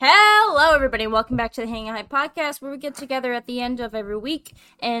everybody, and welcome back to the Hanging High podcast, where we get together at the end of every week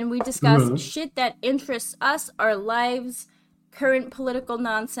and we discuss shit that interests us, our lives, current political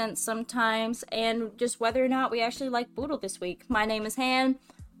nonsense sometimes, and just whether or not we actually like Boodle this week. My name is Han,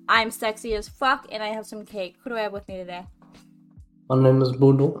 I'm sexy as fuck, and I have some cake. Who do I have with me today? My name is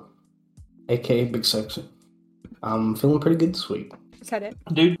Boodle, aka Big Sexy. I'm feeling pretty good this week. Is that it?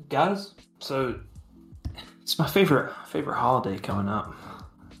 Dude, guys, so it's my favorite holiday coming up.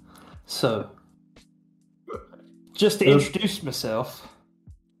 So, just to introduce myself,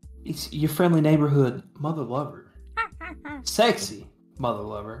 it's your friendly neighborhood mother lover. Sexy mother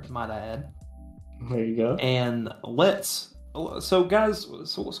lover, might I add. There you go. And so guys,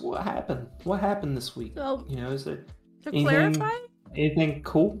 so what happened? What happened this week? So, is there clarify? Anything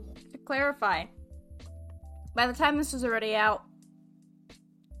cool? To clarify, by the time this is already out,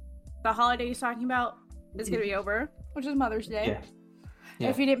 the holiday he's talking about is going to be over, which is Mother's Day. Yeah.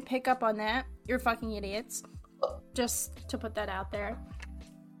 If you didn't pick up on that, you're fucking idiots. Just to put that out there.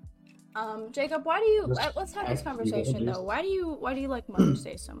 Jacob, why do you... let's have this conversation, though. Why do you like Mother's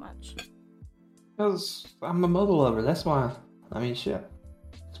Day so much? Because I'm a mother lover. That's why. I mean, shit.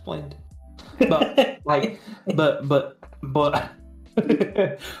 Explained. But, but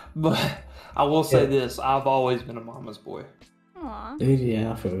I will say this. I've always been a mama's boy. Aw. Dude,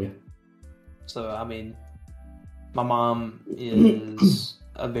 yeah, I feel you. So, I mean... My mom is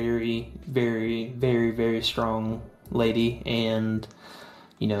a very, very, very, very strong lady, and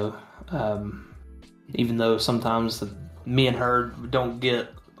even though sometimes me and her don't get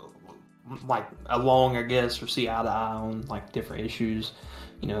along, I guess, or see eye to eye on different issues,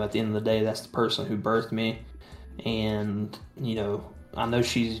 at the end of the day, that's the person who birthed me, and I know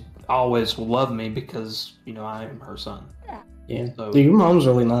she's always will love me because I am her son. Yeah, so, dude, your mom's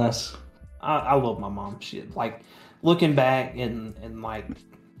really nice. I love my mom. She looking back and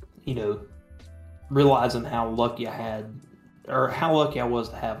realizing how lucky I had, or how lucky I was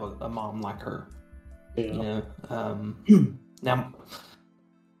to have a mom like her. Yeah. Now,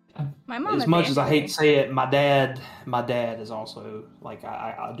 my mom, as much as I hate to say it, my dad is also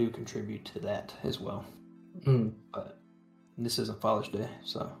I do contribute to that as well. But this isn't Father's Day,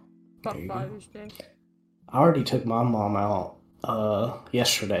 so. Fuck Father's Day. I already took my mom out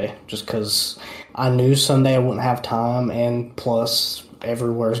yesterday just because I knew Sunday I wouldn't have time, and plus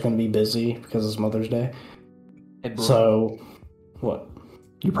everywhere's going to be busy because it's Mother's Day. Hey, bro, so, what?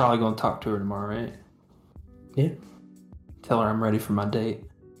 You're probably going to talk to her tomorrow, right? Yeah. Tell her I'm ready for my date.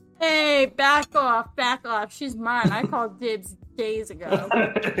 Hey, back off. She's mine. I called dibs days ago.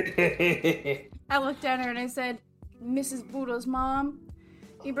 I looked at her and I said, Mrs. Boodle's mom,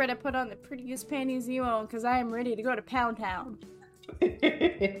 you better put on the prettiest panties you own, because I am ready to go to Pound Town.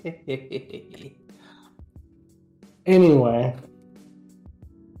 Anyway.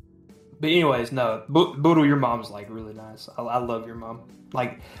 But anyways, no. Boodle, your mom's really nice. I love your mom.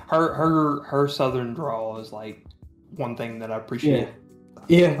 Her southern drawl is one thing that I appreciate.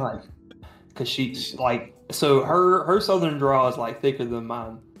 Yeah. Because she's so her southern drawl is thicker than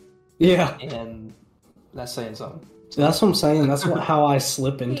mine. Yeah. And that's saying something. That's what I'm saying. That's how I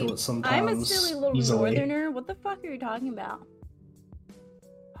slip into it sometimes. I'm a silly little easily. northerner. What the fuck are you talking about?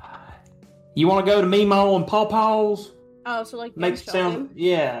 You want to go to Mimo and Paw Paws? Oh, so Makes it sound...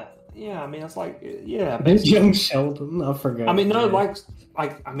 Yeah. I mean, it's yeah. Young Sheldon, I forgot. I mean, no,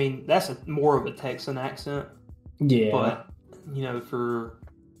 I mean, that's more of a Texan accent. Yeah. But,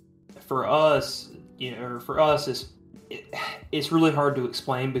 for us, it's really hard to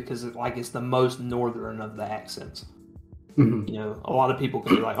explain because it's the most northern of the accents. Mm-hmm. A lot of people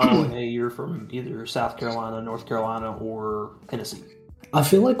can be oh, hey, you're from either South Carolina, North Carolina, or Tennessee. I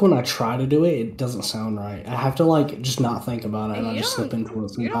feel like when I try to do it, it doesn't sound right. I have to just not think about it, and I just slip into it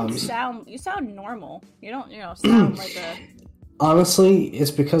sometimes. You sound normal. You don't, sound like a... Honestly,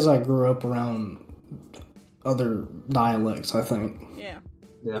 it's because I grew up around other dialects, I think. Yeah.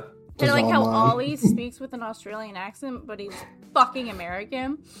 Yeah. I like how Ollie speaks with an Australian accent, but he's fucking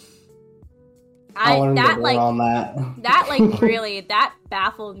American. That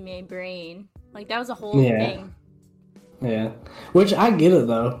baffled my brain. That was a whole thing. Yeah. Which I get it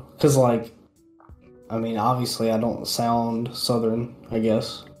though, because I mean, obviously I don't sound Southern, I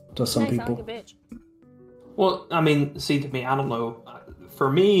guess, to some people. Sound like a bitch. Well, I mean, see, to me, I don't know.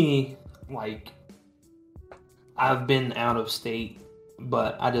 For me, I've been out of state,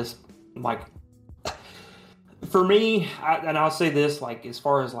 but I just for me, and I'll say this, as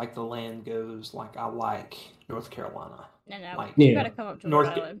far as the land goes, I like North Carolina. No, you gotta come up to Rhode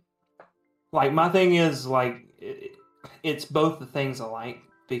Island. My thing is it's both the things I like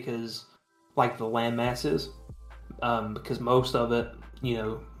because the land masses, because most of it you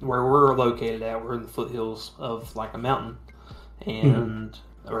know, where we're located at, we're in the foothills of like a mountain, and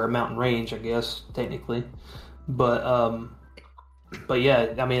or a mountain range, I guess technically, but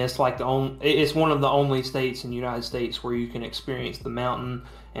yeah, I mean, it's like it's one of the only states in the United States where you can experience the mountain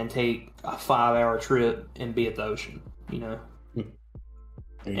and take a 5-hour trip and be at the ocean, you know,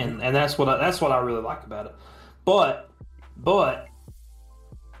 and that's what I really like about it, but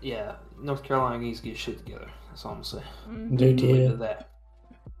yeah, North Carolina needs to get shit together. That's all I'm gonna say. Dude, yeah.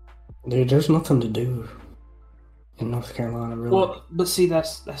 Dude, there's nothing to do in North Carolina, really. Well, but see,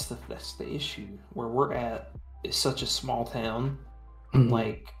 that's the issue. Where we're at is such a small town.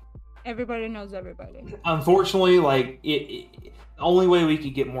 Like, everybody knows everybody. Unfortunately, like the only way we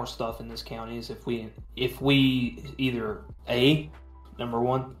could get more stuff in this county is if we either number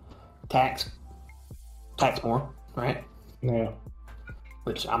one, tax more, right? Yeah.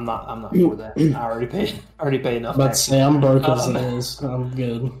 Which I'm not for that. I already pay enough. But say I'm broke as it is. I'm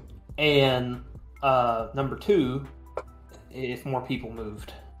good. And number two, if more people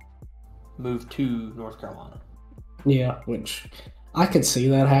moved to North Carolina. Yeah, which I could see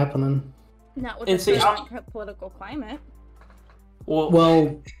that happening. Not with the current political climate.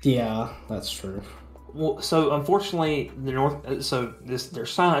 Well, yeah, that's true. Well, so unfortunately,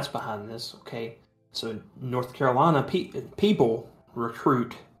 there's science behind this. Okay, so North Carolina people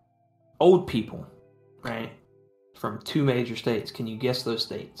recruit old people, right, from 2 major states. Can you guess those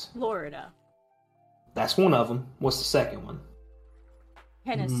states? Florida. That's one of them. What's the second one?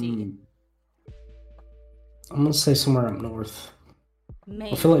 Tennessee. I'm gonna say somewhere up north.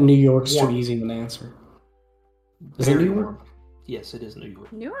 Maine. I feel like New York's too easy of an answer. Is it New York? Yes, it is New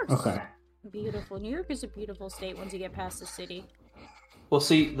York. New York's okay. Beautiful. New York is a beautiful state once you get past the city. Well,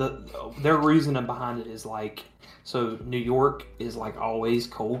 see, their reasoning behind it is like, so New York is like always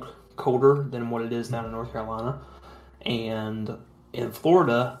colder than what it is down in North Carolina, and in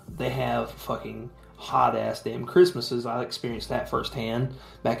Florida they have fucking hot ass damn Christmases. I experienced that firsthand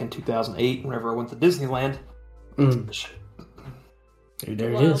back in 2008 whenever I went to Disneyland. Dude,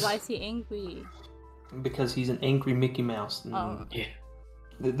 there it is. Why is he angry? Because he's an angry Mickey Mouse. Oh. Yeah.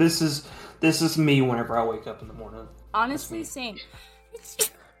 This is me whenever I wake up in the morning. Honestly, same.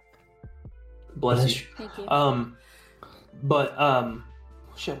 Bless you. Thank you.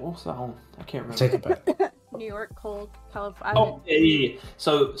 Shit, what was that on? I can't remember. Take it back. New York, cold, California. Oh, yeah.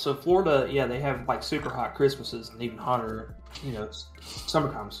 So Florida, yeah, they have like super hot Christmases and even hotter, you know,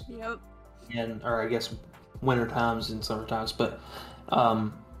 summer times. Yep. Or I guess winter times and summer times, but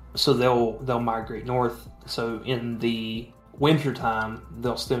so they'll migrate north. So in the winter time,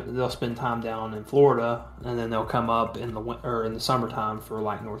 they'll spend time down in Florida, and then they'll come up in the summertime for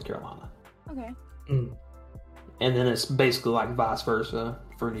like North Carolina. Okay. And then it's basically like vice versa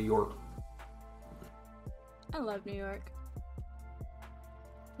for New York. I love New York.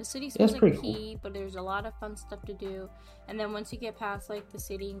 The city smells like pee, but there's a lot of fun stuff to do. And then once you get past like the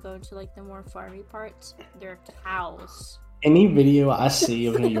city and go into like the more farmy parts, there are cows. Any video I see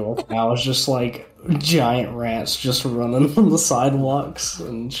of New York now is just like giant rats just running on the sidewalks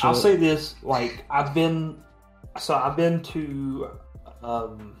and shit. I'll say this, like I've been to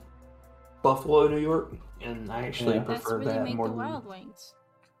Buffalo, New York, and I actually prefer that's where that they make more the than Wild Wings.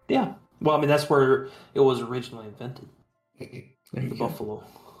 Yeah. Well, I mean that's where it was originally invented. The Buffalo.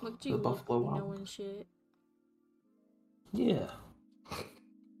 Look, you Buffalo Wild knowing Wings. shit. Yeah.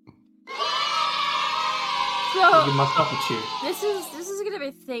 So Give myself a cheer. this is gonna be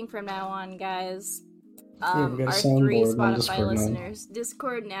a thing from now on, guys. we got a Our 3 soundboard on Spotify Discord now. listeners.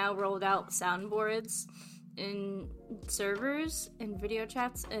 Discord now rolled out soundboards in servers and video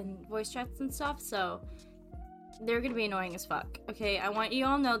chats and voice chats and stuff, so they're gonna be annoying as fuck. Okay, I want you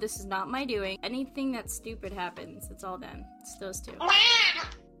all to know this is not my doing. Anything that stupid happens, it's all them. It's those two.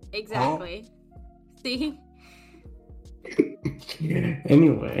 Exactly. See?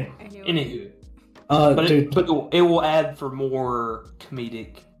 Anyway. Anywho. But it will add for more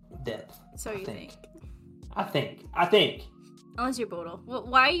comedic depth. So you think? I think. Unless you're Boodle. Well,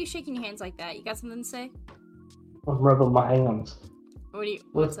 why are you shaking your hands like that? You got something to say? I'm rubbing my hands.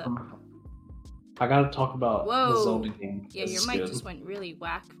 What's up? I gotta talk about Whoa. the Zelda game. Yeah, your mic just went really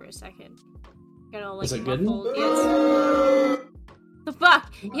whack for a second. Got all like Is it good? muffled. Yes. The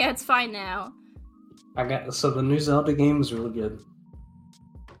fuck? Yeah, it's fine now. So the new Zelda game is really good.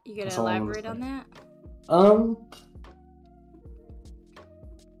 You gotta That's all I'm gonna elaborate on that?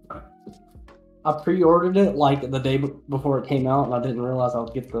 I pre-ordered it like the day before it came out, and I didn't realize I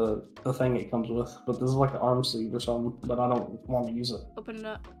would get the thing it comes with. But this is like an arm sleeve or something, but I don't want to use it. Open it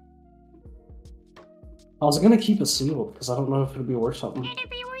up. I was gonna keep it sealed because I don't know if it'd be worth something. It'd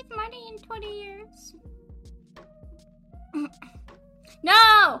be worth money in 20 years.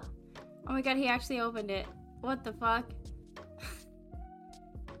 Oh my god, he actually opened it. What the fuck?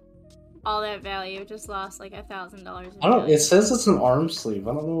 All that value just lost like $1,000. I don't. It says it's an arm sleeve.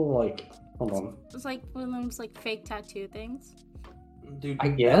 I don't know. Like, hold on. It's like one of those like fake tattoo things. Dude, I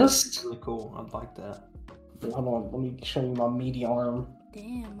guess. that's really cool. I'd like that. Hold on. Let me show you my meaty arm.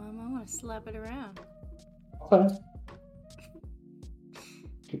 Damn, Mom, I want to slap it around. Okay.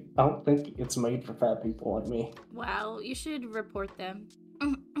 I don't think it's made for fat people like me. Wow, you should report them.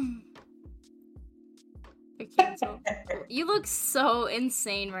 They're canceled. You look so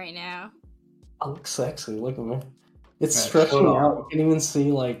insane right now. I look sexy. Look at me. It's Right, stretching hold on. out. You can't even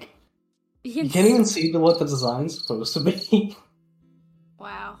see like. You can't even see what the design's supposed to be.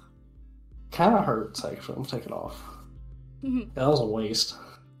 Wow. Kind of hurts actually. I'm taking it off. That was a waste.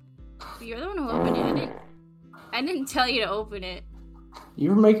 You're the one who opened it. I didn't tell you to open it. You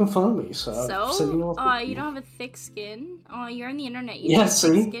were making fun of me, so. You don't have a thick skin. Oh, you're on the internet. You Yeah, have a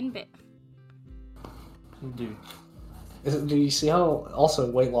thick see? skin bit. Dude. Do you see how? Also,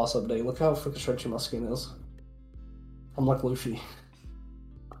 weight loss update. Look how freaking stretchy my skin is. I'm like Luffy.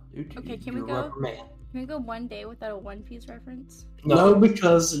 Dude, Okay, can you're we a go? rubber man. Can we go one day without a One Piece reference? No,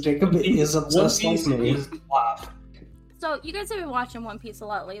 because Jacob is One obsessed Piece like me. is life. So, you guys have been watching One Piece a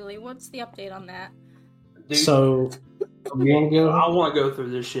lot lately. What's the update on that? Dude, So, we're gonna go. I want to go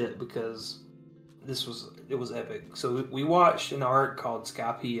through this shit because it was epic. So we watched an arc called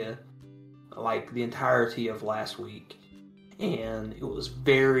Skypiea, like the entirety of last week, and it was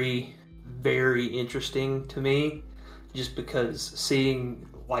very, very interesting to me, just because seeing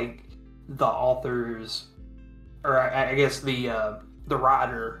like the authors, or I guess the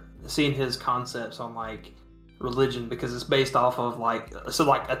writer, seeing his concepts on like religion, because it's based off of like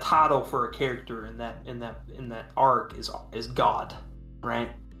a title for a character in that arc is God, right?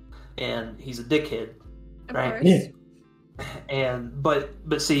 And he's a dickhead, Of right? course. Yeah. And but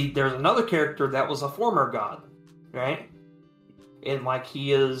see, there's another character that was a former god, right? And like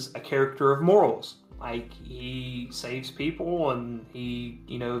he is a character of morals. Like he saves people, and he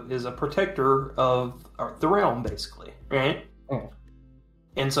is a protector of the realm, basically, right? Yeah.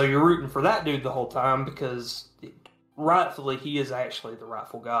 And so you're rooting for that dude the whole time because rightfully he is actually the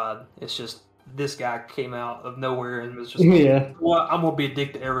rightful god. It's just this guy came out of nowhere and was just Yeah, well, I'm gonna be a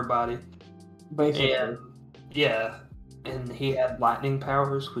dick to everybody. basically. And yeah, and he had lightning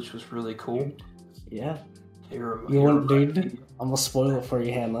powers, which was really cool. Yeah. You You want, dude? I'm gonna spoil it for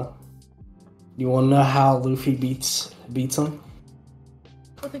you, Hannah. You want to know how Luffy beats him?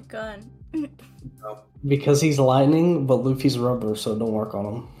 With a gun. Because he's lightning, but Luffy's rubber, so don't work on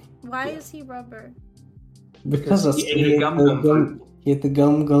him. Why is he rubber? Because that's he ate the gum fruit. He ate the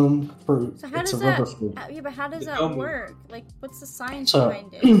gum fruit. So how It's does a that? rubber fruit. Yeah, but how does The that gum- work? Like, what's the science So,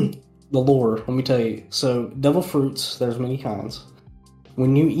 behind it? the lore, let me tell you. So, devil fruits, there's many kinds.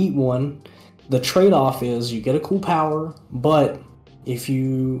 When you eat one, the trade-off is you get a cool power, but if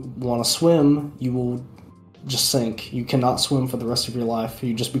you want to swim, you will just sink. You cannot swim for the rest of your life.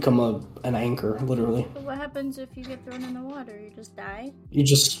 You just become an anchor, literally. But what happens if you get thrown in the water? You just die?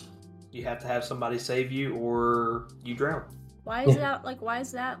 You have to have somebody save you, or you drown. Why is that like? Why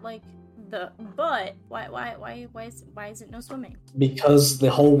is that like the? But why is it no swimming? Because the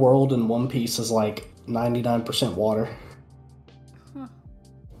whole world in One Piece is like 99% water. Huh.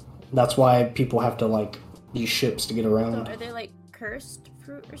 That's why people have to like use ships to get So around. are they like cursed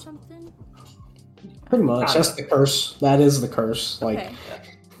fruit or something? Pretty much. That's the curse. That is the curse. Like Okay.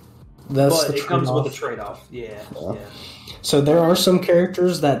 that's But the it comes with a trade-off. trade-off. Yeah. Yeah. So there are some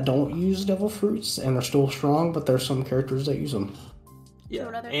characters that don't use devil fruits and are still strong, but there's some characters that use them. Yeah. So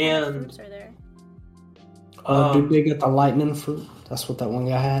what other kind of And fruits are there? Dude, they got the lightning fruit. That's what that one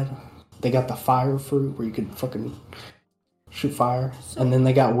guy had. They got the fire fruit where you could fucking shoot fire. And then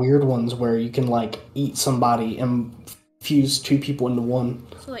they got weird ones where you can like eat somebody and fuse two people into one.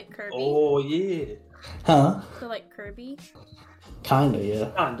 So like Kirby? oh yeah, Huh? So like Kirby? Kinda, yeah.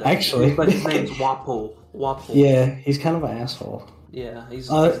 kinda. Actually. but his name's Wapol. Wapol. Yeah, he's kind of an asshole. Yeah. He's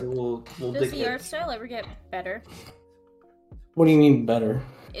Uh, a little Does the dickhead. art style ever get better? What do you mean better?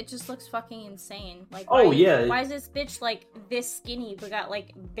 It just looks fucking insane. Like, Oh, why, yeah. Why is this bitch like this skinny but got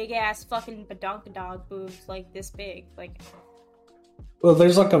like big ass fucking badonkadog boobs like this big? Like, Well,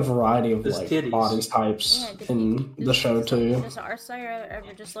 there's like a variety of There's like titties. body types yeah, in the show too. Does the art style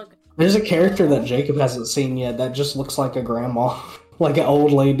ever just look? There's a character that Jacob hasn't seen yet that just looks like a grandma, like an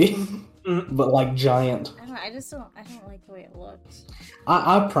old lady, but like giant. I don't know. I don't like the way it looks.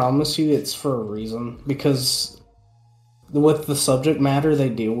 I promise you, it's for a reason because with the subject matter they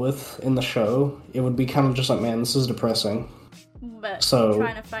deal with in the show, it would be kind of just like, man, this is depressing. But So,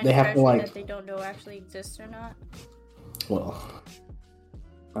 trying to find they have to, treasure like- that they don't know actually exists or not. Well,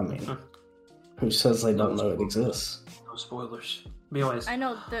 I mean, Who says they don't know it exists? No spoilers. Anyways, I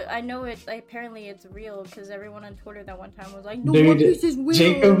know it. Apparently, it's real because everyone on Twitter that one time was like, "No, Dude, One Piece is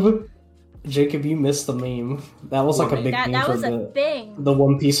real." Jacob, you missed the meme. That was like a big meme that for was a thing. The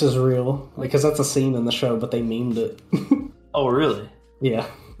One Piece is real because that's a scene in the show, but they memed it. Oh, really? Yeah.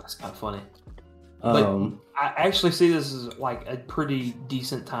 That's kind of funny. But I actually see this as like a pretty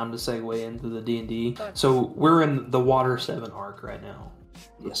decent time to segue into the D&D. So we're in the Water 7 arc right now.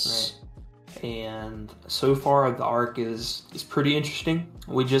 Yes. Right? And so far the arc is pretty interesting.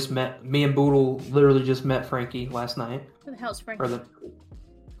 We just met, me and Boodle literally just met Frankie last night. Who the hell's Frankie?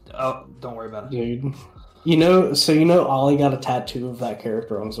 Oh, don't worry about it. Dude. Ollie got a tattoo of that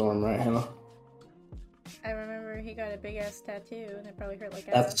character on his arm, right, Hannah? I remember he got a big ass tattoo and it probably hurt like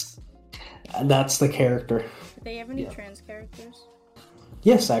ass. That's the character. Did they have any trans characters?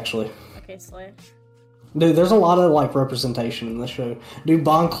 Yes, actually. Okay, slay. Dude, there's a lot of like representation in this show. Dude,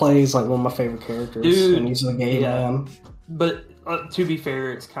 Bon Clay is like one of my favorite characters. Dude, and he's a gay man. But to be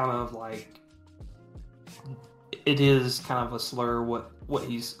fair, it's kind of like it is kind of a slur what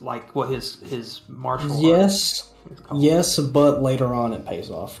he's like, what his martial arts. Yes, but later on it pays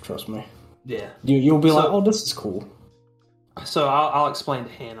off. Trust me. Yeah, you'll be like, oh, this is cool. So I'll explain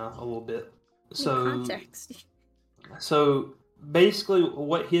to Hannah a little bit. So context. So basically,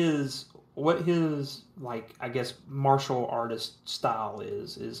 what his like, I guess, martial artist style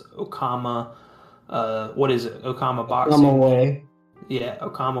is Okama. What is it? Okama boxing. Okama way. Yeah,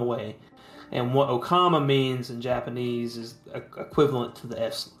 Okama way. And what Okama means in Japanese is equivalent to the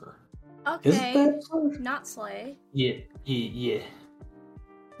F slur. Okay. Is it the F slur? Not slay. Yeah. Yeah.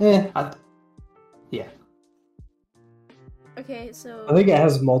 Yeah. Okay, so I think it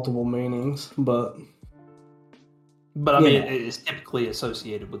has multiple meanings, but I mean, it's typically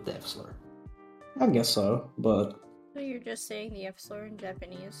associated with the F slur. I guess so, but so you're just saying the F slur in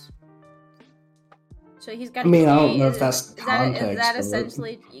Japanese. So he's got. I mean, I don't know if that's context. Is that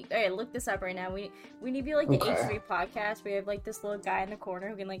essentially? Alright, look this up right now. We need to be like the H3 podcast. We have like this little guy in the corner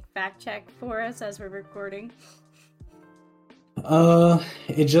who can like fact check for us as we're recording.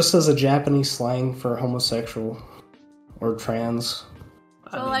 It just says a Japanese slang for homosexual or trans.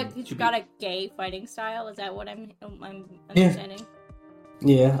 So like he's got a gay fighting style. Is that what I'm understanding?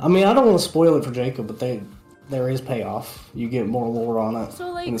 Yeah. I mean, I don't want to spoil it for Jacob, but there is payoff. You get more lore on it,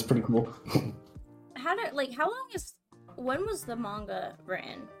 so like, and it's pretty cool. when was the manga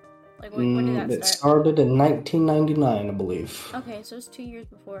written? Like when did that start? It started in 1999, I believe. Okay, so it's 2 years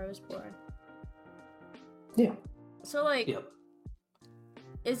before I was born. Yeah. So like, yep.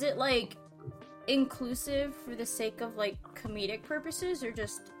 Is it like inclusive for the sake of like comedic purposes, or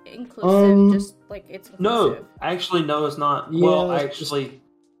just inclusive, just like it's inclusive? No, actually, no, it's not. Yeah, well, actually,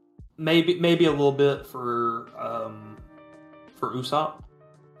 maybe a little bit for Usopp,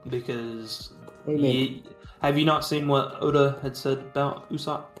 because have you not seen what Oda had said about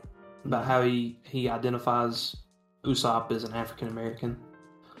Usopp, about how he identifies Usopp as an African American?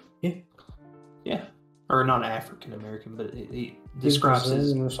 Yeah, or not African American, but he describes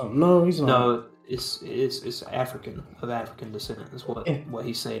his or something. No, he's not. No, it's African, of African descent is what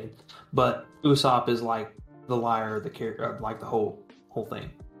he's saying. But Usopp is like the liar, the character, like the whole thing.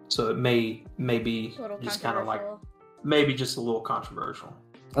 So it may be just kind of like maybe just a little controversial.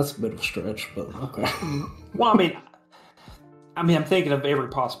 That's a bit of a stretch, but okay. Well, I mean, I'm thinking of every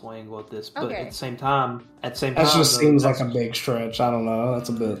possible angle at this, but at the same time, that just seems like a big stretch. I don't know. That's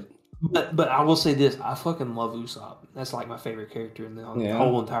a bit. But I will say this: I fucking love Usopp. That's like my favorite character in the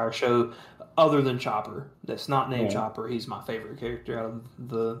whole entire show, other than Chopper. That's not named Chopper. He's my favorite character out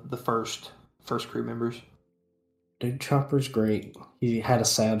of the first crew members. Dude, Chopper's great. He had a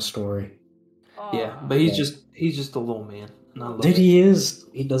sad story. Yeah, but he's just a little man. Dude, he is.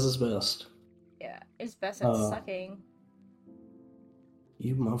 He does his best. Yeah, his best at sucking.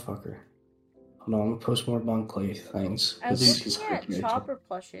 You motherfucker. Hold on, I'm gonna post more Bon Clay things. I was looking at Chopper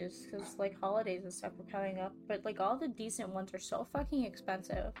plushes, because like holidays and stuff are coming up, but like all the decent ones are so fucking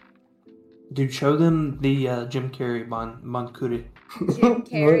expensive. Dude, show them the Jim Carrey Bon Curry. Jim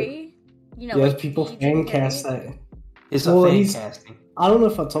Carrey? You know, yes, people fan cast that. It's a fan casting. I don't know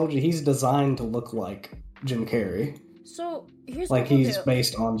if I told you, he's designed to look like Jim Carrey. So here's like he's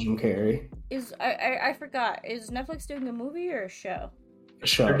based on Jim Carrey. I forgot. Is Netflix doing a movie or a show? A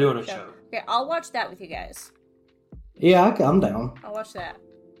show. They're doing a show. Okay, I'll watch that with you guys. Yeah, I'm down. I'll watch that.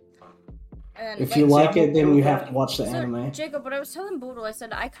 And if you like it, then you have to watch the anime. Jacob, what I was telling Boodle, I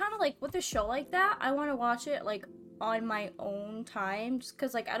said I kind of like with a show like that. I want to watch it like on my own time, just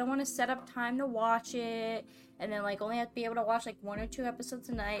because like I don't want to set up time to watch it, and then like only have to be able to watch like 1 or 2 episodes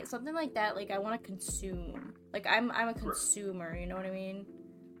a night, something like that. Like I want to consume. Like I'm a consumer. You know what I mean?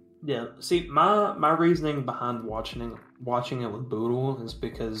 Yeah. See, my reasoning behind watching it with Boodle is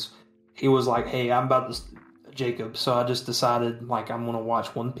because he was like, "Hey, I'm about to Jacob," so I just decided like I'm gonna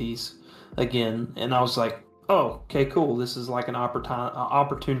watch One Piece again, and I was like, "Oh, okay, cool. This is like an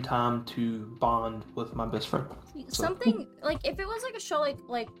opportune time to bond with my best friend." So. Something like if it was like a show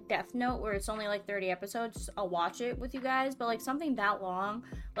like Death Note where it's only like 30 episodes, I'll watch it with you guys. But like something that long,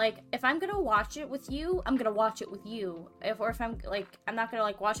 like if I'm gonna watch it with you, I'm gonna watch it with you. If I'm like I'm not gonna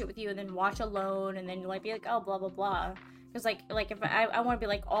like watch it with you and then watch alone and then you might be like, oh, blah blah blah. Because like if I want to be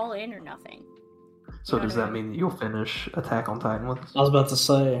like all in or nothing. So does that mean that you'll finish Attack on Titan with us? I was about to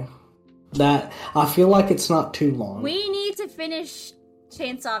say that I feel like it's not too long. We need to finish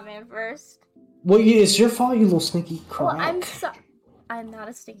Chainsaw Man first. Well, it's your fault, you little sneaky crack. Well, I'm not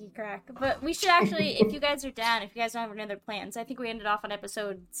a stinky crack, but we should actually, if you guys are down, if you guys don't have any other plans, I think we ended off on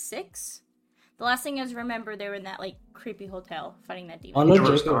episode 6. The last thing is, remember, they were in that, like, creepy hotel fighting that demon. I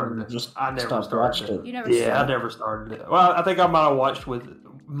never started it. You never started I never started it. Well, I think I might have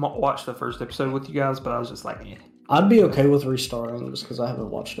watched the first episode with you guys, but I was just like, eh. I'd be okay with restarting just because I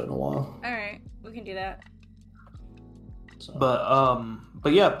haven't watched it in a while. Alright, we can do that. So.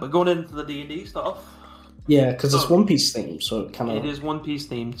 But going into the D&D stuff. Yeah, because it's One Piece themed, so it kind of... It is One Piece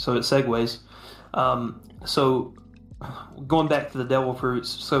themed, so it segues. So, going back to the Devil Fruits,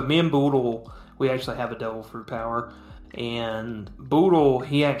 so me and Boodle, we actually have a Devil Fruit power, and Boodle,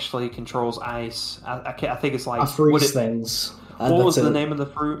 he actually controls ice. I think it's like... I freeze things. What was the name of the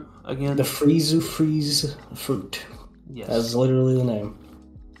fruit again? The Freeze fruit. Yes. That's literally the name.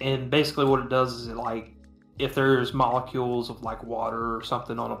 And basically what it does is it like, if there's molecules of like water or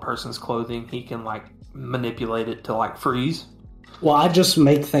something on a person's clothing, he can like manipulate it to like freeze. Well, I just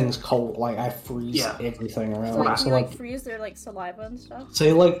make things cold. Like I freeze everything around. So, like, you like freeze their like saliva and stuff?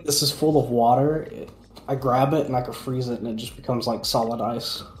 Say like this is full of water. I grab it and I can freeze it and it just becomes like solid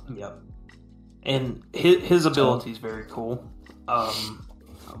ice. Yep. And his ability is very cool.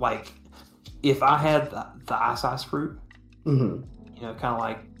 Like if I had the ice fruit, mm-hmm. you know, kind of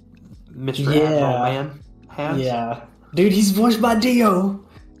like Mr. Admiral Man has. Yeah. Dude, he's voiced by Dio.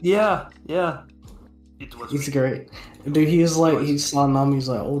 Yeah. He's great. Dude, he was like, he saw Nami, he's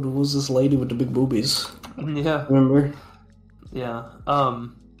like, oh, there was this lady with the big boobies. Yeah. Remember? Yeah.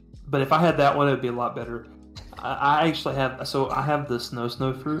 But if I had that one, it would be a lot better. I actually have, so I have the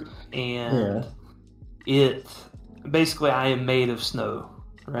snow fruit, and it, basically I am made of snow,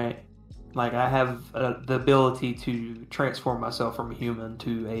 right? Like I have the ability to transform myself from a human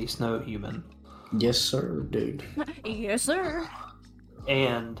to a snow human. Yes, sir, dude. Yes, sir.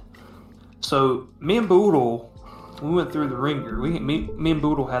 And so me and Boodle, we went through the ringer. Me and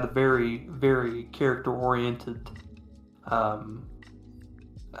Boodle had a very, very character-oriented,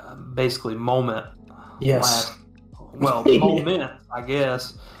 basically moment. Yes. Moment, I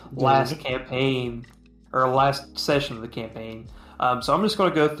guess. Last campaign, or last session of the campaign. So I'm just going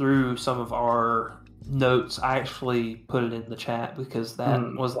to go through some of our notes. I actually put it in the chat because that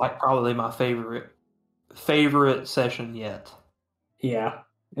was like probably my favorite session yet. Yeah.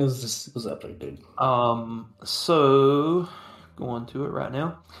 It was epic, dude. So going to it right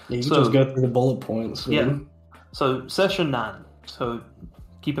now. Yeah, you just go through the bullet points. Dude. Yeah. So session 9. So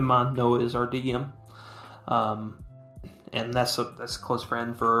keep in mind Noah is our DM. And that's a close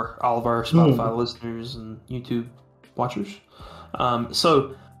friend for all of our Spotify listeners and YouTube watchers.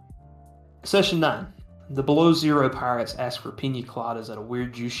 So session 9. The Below Zero pirates ask for pina coladas at a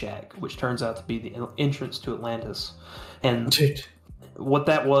weird Jew shack, which turns out to be the entrance to Atlantis. And dude. What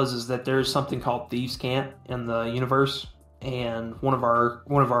that was is that there's something called Thieves' Camp in the universe, and one of our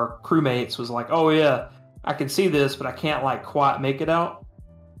crewmates was like, "Oh yeah, I can see this, but I can't like quite make it out."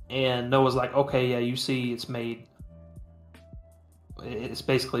 And Noah's like, "Okay, yeah, you see, it's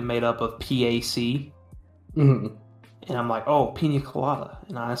basically made up of PAC." Mm-hmm. And I'm like, "Oh, pina colada."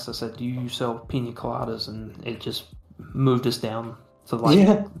 And I said, "Do you sell pina coladas?" And it just moved us down to like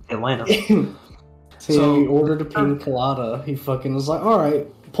Atlanta. So he ordered a pina colada. He fucking was like, all right,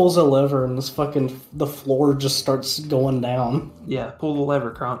 pulls a lever, and the floor just starts going down. Yeah, pull the lever,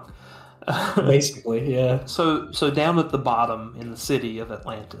 Kronk. Basically, yeah. So down at the bottom in the city of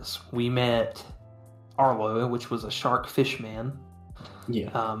Atlantis, we met Arlo, which was a shark fish man.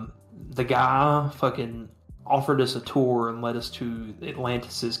 Yeah. The guy fucking offered us a tour and led us to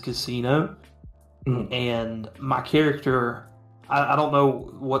Atlantis' casino. Mm-hmm. And my character... I don't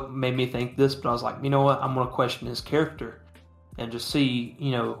know what made me think this, but I was like, you know what? I'm going to question his character and just see,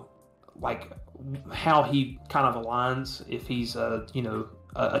 you know, like how he kind of aligns, if he's a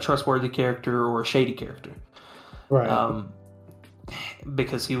trustworthy character or a shady character. Right.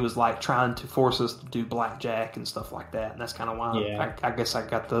 because he was like trying to force us to do blackjack and stuff like that, and that's kind of why I guess I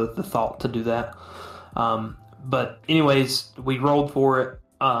got the thought to do that. But anyways, we rolled for it.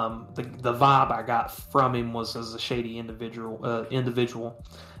 The vibe I got from him was as a shady individual,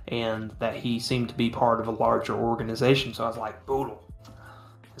 and that he seemed to be part of a larger organization. So I was like, Boodle.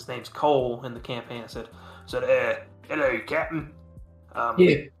 His name's Cole in the campaign. I said, hello, Captain.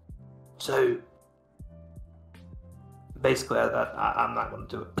 Yeah. So basically, I'm not going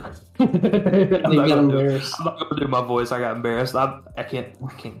to do it. I'm not going to do my voice. I got embarrassed. I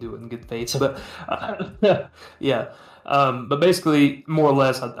can't do it in good faith. But yeah. But basically, more or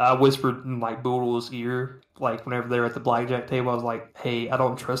less, I whispered in like Boodle's ear, like whenever they were at the blackjack table, I was like, "Hey, I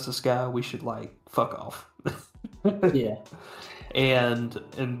don't trust this guy. We should like fuck off." Yeah. And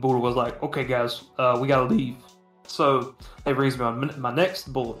Boodle was like, "Okay, guys, we gotta leave." So that brings me on my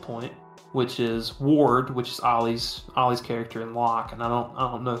next bullet point, which is Ward, which is Ollie's character in Locke, and I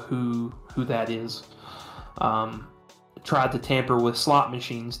don't know who that is. Tried to tamper with slot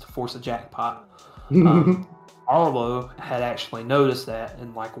machines to force a jackpot. Arlo had actually noticed that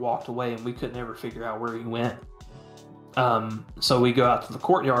and like walked away, and we couldn't ever figure out where he went. So we go out to the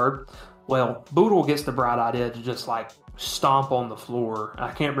courtyard. Well, Boodle gets the bright idea to just like stomp on the floor.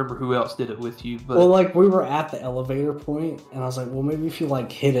 I can't remember who else did it with you, but like we were at the elevator point, and I was like, well, maybe if you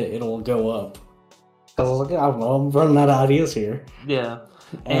like hit it, it'll go up. Because I was like, I don't know, I'm running out of ideas here. Yeah,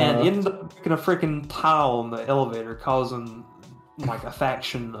 and ended up breaking a freaking tile on the elevator, causing like a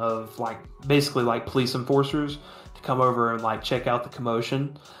faction of like basically like police enforcers to come over and like check out the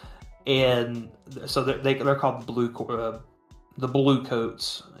commotion, and so they're called the blue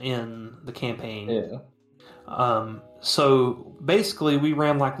coats in the campaign. Yeah. So basically we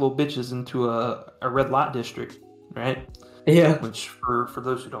ran like little bitches into a red light district, right? Yeah. Which for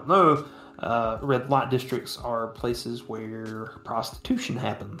those who don't know, red light districts are places where prostitution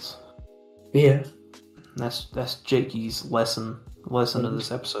happens. Yeah. That's Jakey's lesson of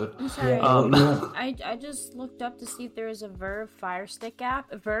this episode. I'm sorry. I just looked up to see if there is a Verve Fire Stick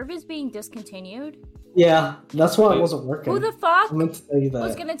app. Verve is being discontinued. Yeah, that's why it wasn't working. Who the fuck I meant to tell you that.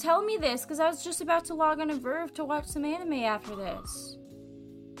 was gonna tell me this? Because I was just about to log on to Verve to watch some anime after this.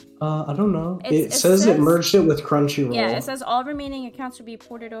 I don't know. It says it merged it with Crunchyroll. Yeah, it says all remaining accounts will be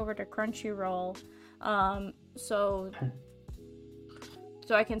ported over to Crunchyroll. So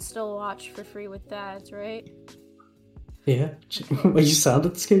I can still watch for free with that, right? Yeah. You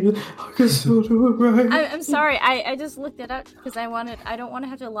sounded scared. I can still do it right. I'm sorry. I just looked it up because I don't want to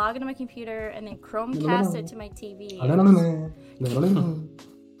have to log into my computer and then Chromecast it to my TV.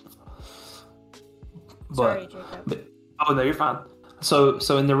 Sorry, Jacob. Oh no, you're fine. So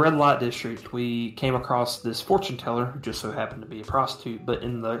in the red light district, we came across this fortune teller who just so happened to be a prostitute, but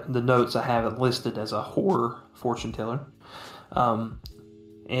in the notes I have it listed as a whore fortune teller.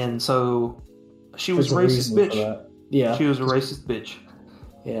 And so she was a racist bitch. Yeah. She was a racist bitch.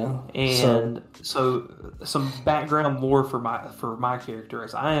 Yeah. And so some background lore for my character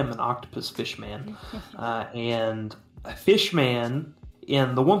is I am an octopus fishman. And a fishman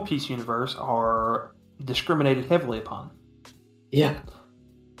in the One Piece universe are discriminated heavily upon. Yeah.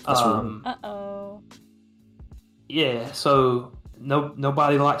 Uh-oh. Yeah, so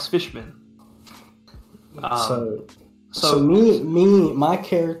nobody likes fishmen. So my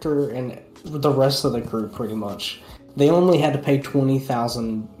character and the rest of the group pretty much, they only had to pay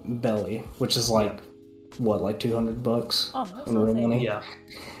 20,000 belly, which is like what, like $200 in real money. Yeah.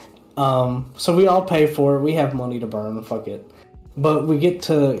 So we all pay for it. We have money to burn. Fuck it. But we get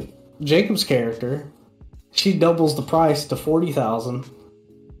to Jacob's character. She doubles the price to 40,000,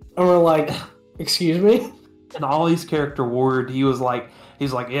 and we're like, "Excuse me." And Ollie's character Ward, he's like,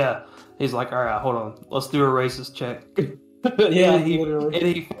 yeah. He's like, all right, hold on, let's do a racist check. Yeah,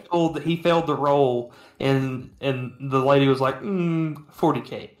 he failed the roll, and the lady was like,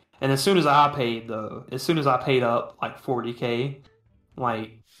 $40K. And as soon as I paid up like $40K,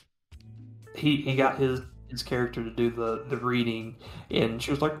 like he got his character to do the reading, and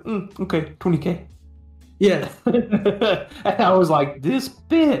she was like, okay, $20K. Yeah. And I was like, this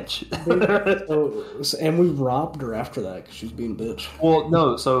bitch. And we robbed her after that because she's being a bitch. Well,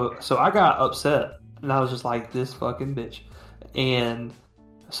 no, so I got upset, and I was just like, this fucking bitch. And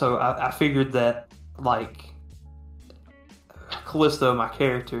so I figured that, like, Callisto, my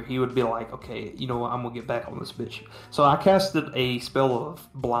character, he would be like, okay, you know what, I'm going to get back on this bitch. So I casted a spell of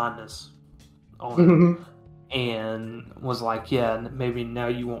blindness on her, and was like, yeah, maybe now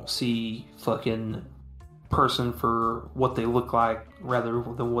you won't see fucking person for what they look like rather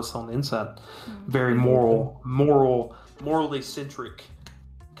than what's on the inside. Very morally centric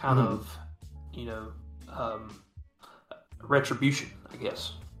kind of, retribution, I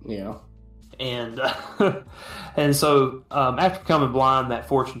guess. Yeah. And and so after becoming blind, that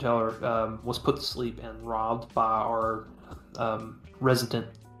fortune teller was put to sleep and robbed by our resident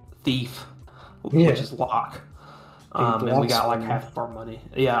thief, which is Locke. And we got like half of our money.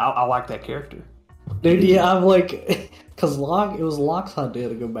 Yeah, I like that character. Dude, yeah, I'm like, because it was Locke's idea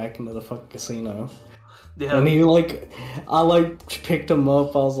to go back into the fucking casino. Yeah. And he I picked him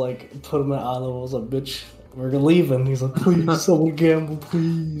up. I was like, put him at eye level. I was like, bitch, we're leaving. He's like, please, someone gamble,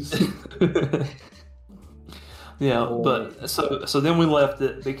 please. Yeah, but so then we left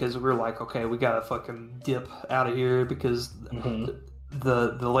it because we were like, okay, we gotta fucking dip out of here because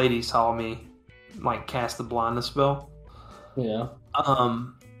the lady saw me like cast the blindness spell. Yeah.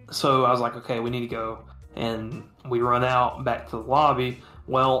 So I was like, okay, we need to go, and we run out back to the lobby.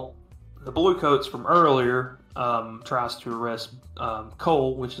 Well, the Bluecoats from earlier tries to arrest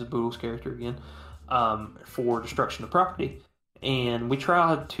Cole, which is Boodle's character again, for destruction of property, and we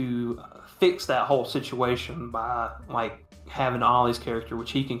tried to fix that whole situation by like having Ollie's character,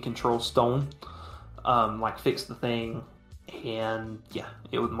 which he can control stone, like fix the thing, and yeah,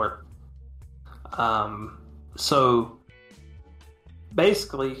 it wouldn't work. So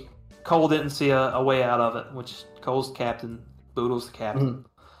basically, Cole didn't see a way out of it, which Cole's the captain, Boodle's the captain.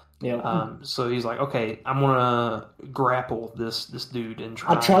 Yeah. So he's like, okay, I'm gonna grapple this dude and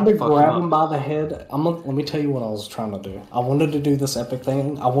try. I tried to grab him by the head. Let me tell you what I was trying to do. I wanted to do this epic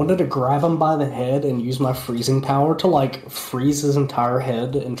thing. I wanted to grab him by the head and use my freezing power to like freeze his entire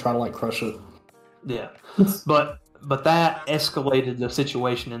head and try to like crush it. Yeah, but that escalated the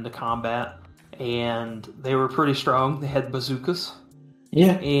situation into combat, and they were pretty strong. They had bazookas.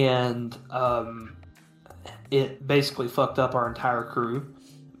 Yeah, and it basically fucked up our entire crew.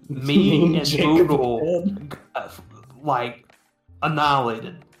 Me and Boodle like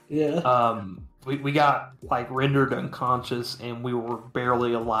annihilated. Yeah. We got like rendered unconscious and we were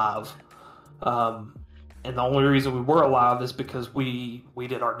barely alive. And the only reason we were alive is because we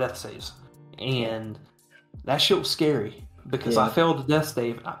did our death saves. And that shit was scary because I failed a death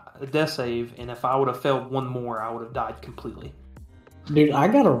save, and if I would have failed one more, I would have died completely. Dude, I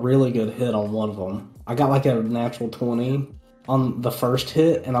got a really good hit on one of them. I got like a natural 20 on the first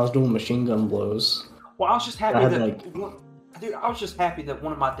hit, and I was doing machine gun blows. Well, I was just happy I was just happy that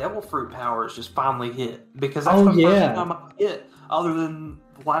one of my devil fruit powers just finally hit, because that's the first time I hit, other than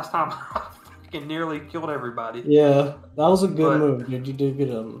the last time I fucking nearly killed everybody. Yeah, that was a good move, dude. You did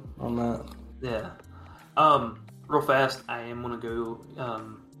good on that. Yeah. Real fast, I am gonna go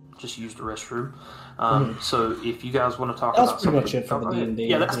just use the restroom. So if you guys want to talk about something, that's pretty much it for the D&D.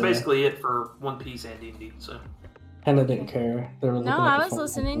 Yeah, that's basically it for One Piece and D&D. So Hannah didn't care. No, I was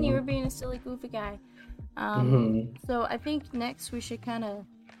listening. You were being a silly, goofy guy. So I think next we should kind of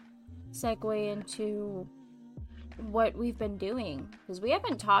segue into what we've been doing, because we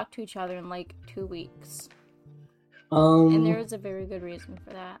haven't talked to each other in like 2 weeks. And there is a very good reason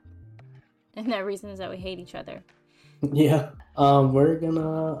for that. And that reason is that we hate each other. Yeah. We're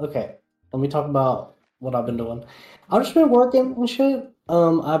gonna... Okay. Let me talk about what I've been doing. I've just been working and shit.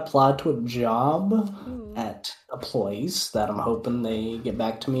 I applied to a job at a place that I'm hoping they get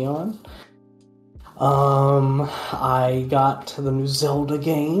back to me on. I got the new Zelda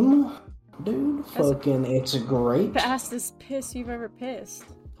game. Dude, it's great. Fastest piss you've ever pissed.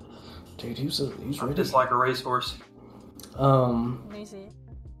 Dude, he's ready. Just like a racehorse. Let me see it.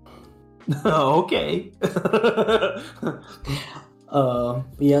 Okay.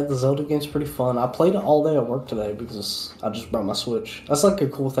 Yeah, the Zelda game's pretty fun. I played it all day at work today because I just brought my Switch. That's like a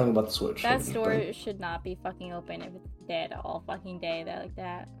cool thing about the Switch. That store should not be fucking open if it's dead all fucking day. That like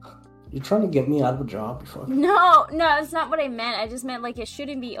that. You're trying to get me out of a job, you fucking... No, it's not what I meant. I just meant like it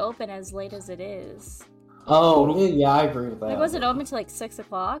shouldn't be open as late as it is. Oh, yeah, I agree with that. Like, was it open till like 6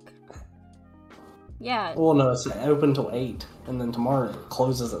 o'clock? Yeah. Well, no, it's open till 8, and then tomorrow it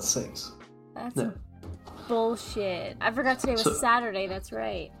closes at 6. That's bullshit. I forgot today was Saturday. That's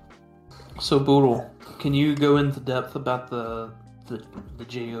right. So, Boodle, can you go into depth about the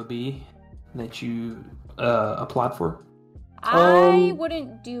job that you applied for? I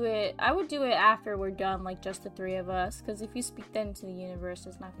wouldn't do it. I would do it after we're done, like just the three of us. Because if you speak that into the universe,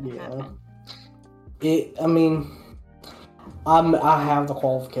 it's not going to happen. I have the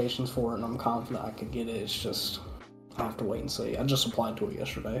qualifications for it, and I'm confident I could get it. It's just I have to wait and see. I just applied to it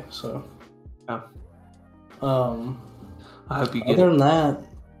yesterday, so. Yeah. I hope you get it. Other than that,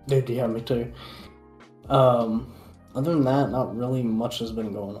 dude, yeah, me too. Other than that, not really much has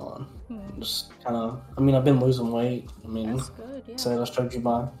been going on. Just kind of, I've been losing weight. That's good, yeah. Said I showed you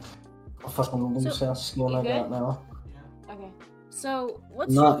my fucking loose ass skin I got now. Okay. So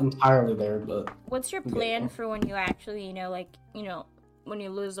not entirely there, but what's your plan for when you actually, when you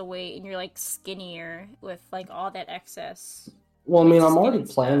lose the weight and you're like skinnier with like all that excess? Well, I mean, I'm already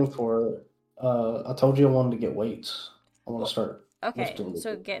planning for it. I told you I wanted to get weights. I want to start. Okay,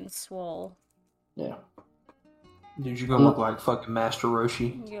 so getting swole. Yeah. Dude, you're gonna look like fucking Master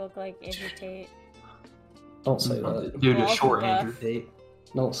Roshi. You look like Andrew Tate. Don't say that. Dude, a short Andrew Tate.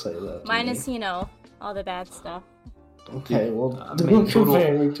 Don't say that. Minus, all the bad stuff. Okay, well, don't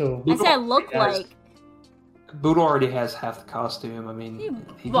compare me to him. I said look like. Boodle already has half the costume. I mean,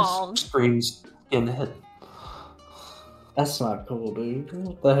 he just screams skinhead. That's not cool, dude.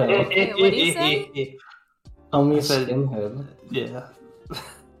 What the hell? Wait, what do you say? Call me a skinhead. Yeah.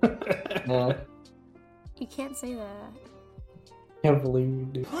 Yeah. You can't say that. Can't believe you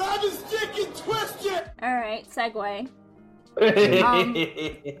do. Grab his dick and twist it! Alright, segue. I'm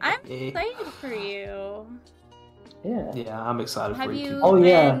excited for you. Yeah. Yeah, I'm excited for you. Have you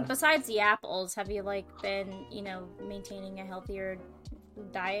yeah. Besides the apples, have you been, maintaining a healthier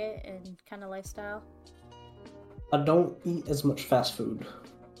diet and kind of lifestyle? I don't eat as much fast food.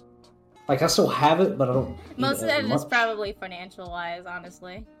 Like, I still have it, but I don't. Most of that is probably financial wise,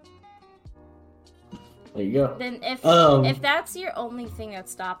 honestly. There you go. Then if that's your only thing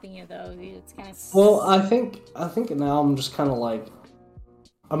that's stopping you, though, it's kind of. Well, I think now I'm just kind of like,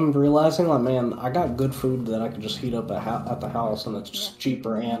 I'm realizing like, man, I got good food that I can just heat up at the house, and it's just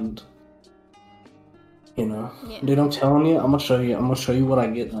cheaper and. Dude, I'm telling you, I'm gonna show you what I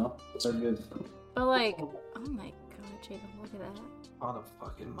get now. They're good. But like, oh my god, Jacob, look at that. On a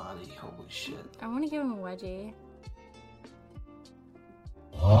fucking money, holy shit. I want to give him a wedgie.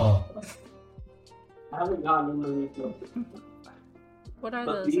 I haven't gotten them. What are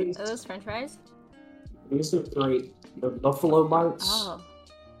those? Are those French fries? These are great. They're buffalo bites. Oh.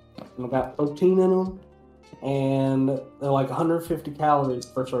 And they got protein in them, and they're like 150 calories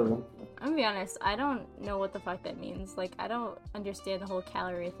per serving. I'm gonna be honest, I don't know what the fuck that means. Like, I don't understand the whole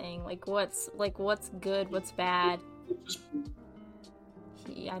calorie thing. What's good, what's bad.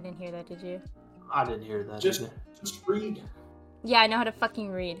 I didn't hear that, did you? I didn't hear that. Just read. Yeah, I know how to fucking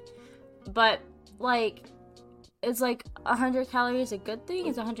read. But, is 100 calories a good thing?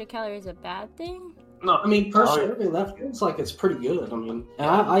 Is 100 calories a bad thing? No, I mean, per serving, that feels like it's pretty good. I mean, and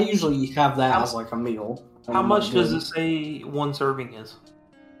I usually have that as like a meal. How much does it say one serving is?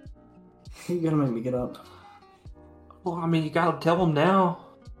 You're gonna make me get up. Well, I mean, you gotta tell them now.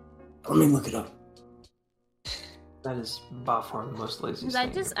 Let me look it up. That is by far the most laziest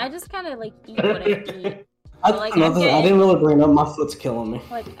thing. I just kind of eat what I eat. I didn't really bring it up. My foot's killing me.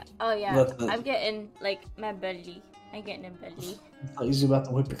 Oh yeah, I'm getting my belly. I'm getting a belly. I thought you was about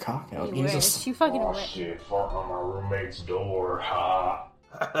to whip your cock out. Jesus. You fucking oh shit! Farting on my roommate's door. Ha.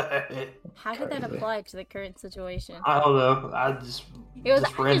 How did that apply to the current situation? I don't know. I just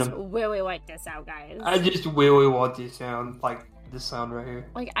really like this out, guys. I just really want this sound right here.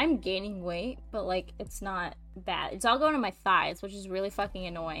 I'm gaining weight, but it's not bad. It's all going to my thighs, which is really fucking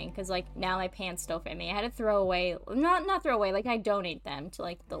annoying because now my pants still fit me. I had to throw away, not throw away. I donate them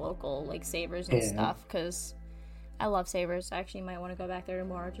to the local Savers and stuff because I love Savers. I actually might want to go back there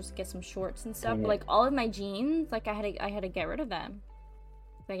tomorrow just to get some shorts and stuff. But all of my jeans, I had to get rid of them.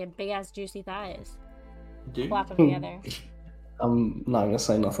 I had big ass juicy thighs. Dude. Slap them together. I'm not gonna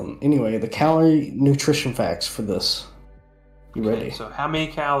say nothing. Anyway, the calorie nutrition facts for this. You ready? So how many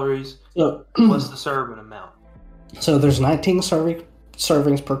calories? What's the serving amount? So there's 19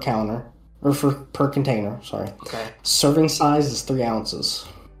 servings per counter, or per container. Sorry. Okay. Serving size is 3 ounces.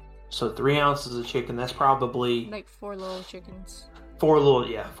 So 3 ounces of chicken. That's probably 4 little chickens. 4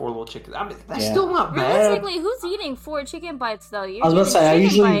 little chickens. I mean, that's still not bad. Realistically, who's eating 4 chicken bites though? I was about to say I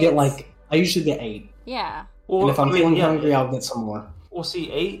usually get 8. Yeah. Well, and if I'm feeling hungry, I'll get some more. Well,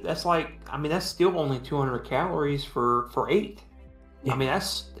 see, 8. That's that's still only 200 calories for 8. Yeah. I mean,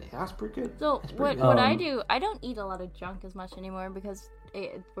 that's pretty good. So what I do, I don't eat a lot of junk as much anymore because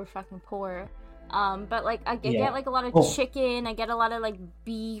we're fucking poor. But I get a lot of chicken. I get a lot of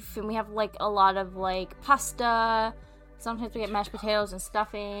beef, and we have a lot of pasta. Sometimes we get mashed potatoes and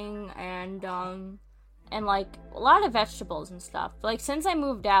stuffing, and a lot of vegetables and stuff. Since I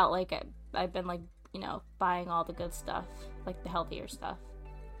moved out, I've been buying all the good stuff, the healthier stuff.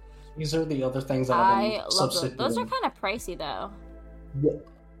 These are the other things that I love. Those are kind of pricey though. Yeah.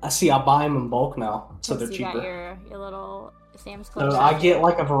 I buy them in bulk now, so they're cheaper. You got your little Sam's Club. So I get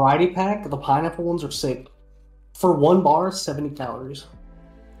a variety pack. The pineapple ones are sick. For 1 bar, 70 calories.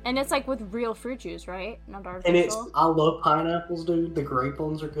 And it's with real fruit juice, right? Not artificial. And I love pineapples, dude. The grape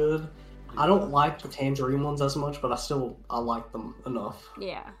ones are good. I don't like the tangerine ones as much, but I like them enough.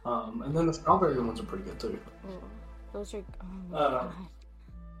 Yeah. And then the strawberry ones are pretty good too. Those are. Oh my god.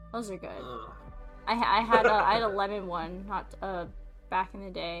 Those are good. I had a lemon one, not back in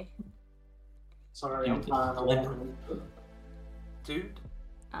the day. Sorry, I'm fine. Dude.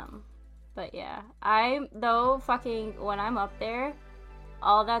 But yeah, when I'm up there,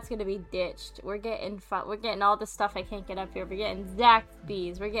 all that's gonna be ditched. We're getting all the stuff I can't get up here. We're getting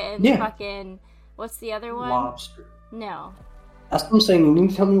Zaxby's. We're getting fucking. What's the other one? Lobster. No. That's what I'm saying. You need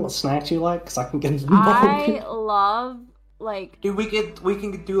to tell me what snacks you like, because I can get them. I love Dude, we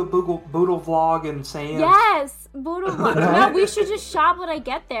can do a boodle vlog and Sam. Yes, boodle vlog. No, we should just shop when I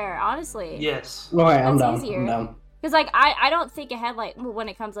get there. Honestly. Yes. Okay, I'm That's down. easier. I'm down. Because I don't think ahead when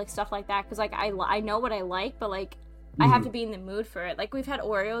it comes stuff like that. Because I know what I like, but I have to be in the mood for it. We've had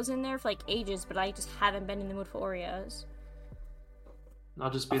Oreos in there for ages, but I just haven't been in the mood for Oreos. I'll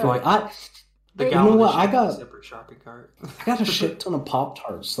just be you know what? I got separate shopping cart. I got a shit ton of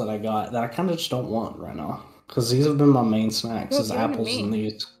Pop-Tarts that I got that I kind of just don't want right now. Because these have been my main snacks, is apples and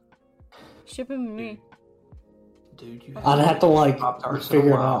these. Ship them to me. Dude, I'd have to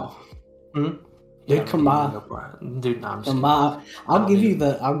figure it out. Dude, come by. Dude, no, I'm just come by. I'll give you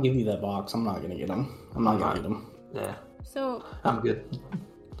that box. I'm not gonna get them. I'm not gonna get them. Yeah. So I'm good.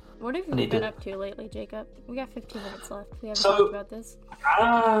 What have you been up to lately, Jacob? We got 15 minutes left. We haven't talked about this.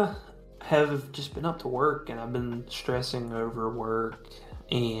 I have just been up to work, and I've been stressing over work,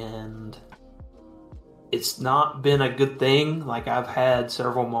 and it's not been a good thing. I've had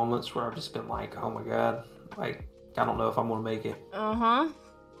several moments where I've just been like, oh my god, I don't know if I'm gonna make it.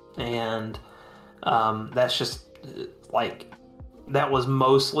 And that's just that was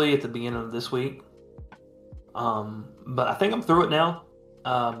mostly at the beginning of this week. But I think I'm through it now.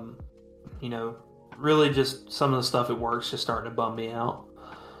 Really just some of the stuff at work's just starting to bum me out.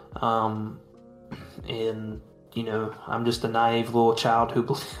 And I'm just a naive little child who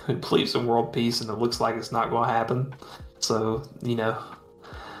believes in world peace, and it looks like it's not going to happen. So,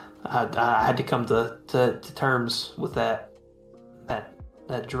 I had to come to terms with that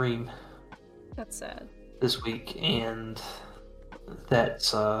dream. That's sad. This week, and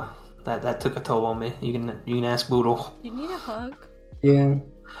that's that took a toll on me. You can ask Boodle. You need a hug? Yeah.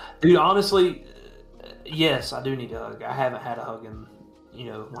 Dude, honestly, yes, I do need a hug. I haven't had a hug in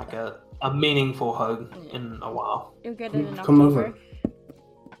a meaningful hug in a while. You'll get it in October. Come over.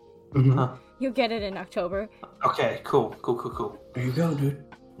 Huh? You'll get it in October. Okay, cool. There you go, dude.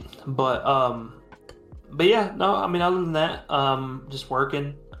 But yeah, no, I mean, other than that, just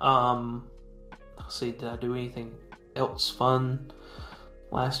working. Let's see, did I do anything else fun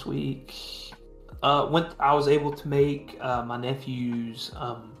last week? I was able to make my nephew's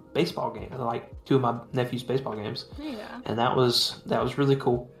baseball game, two of my nephew's baseball games. Yeah. And that was really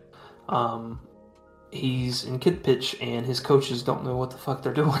cool. He's in kid pitch, and his coaches don't know what the fuck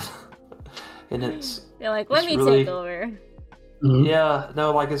they're doing. And they're like, let me take over. Yeah,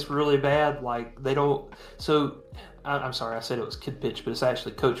 no, it's really bad. They don't. So I'm sorry, I said it was kid pitch, but it's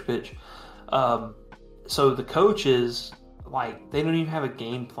actually coach pitch. So the coaches, they don't even have a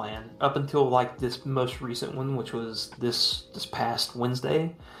game plan up until this most recent one, which was this past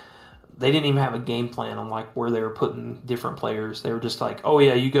Wednesday. They didn't even have a game plan on where they were putting different players. They were just oh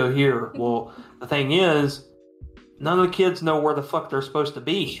yeah, you go here. Well, the thing is, none of the kids know where the fuck they're supposed to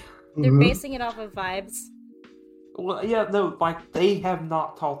be. They're basing it off of vibes. Well, yeah, no, they have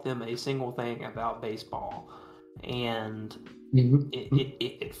not taught them a single thing about baseball, and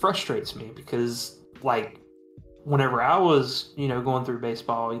it frustrates me because whenever I was going through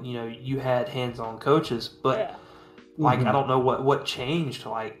baseball, you had hands-on coaches, but I don't know what changed.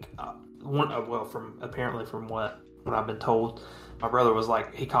 From what I've been told, my brother was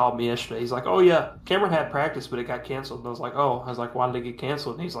he called me yesterday. He's like, oh yeah, Cameron had practice, but it got canceled. And I was like, why did it get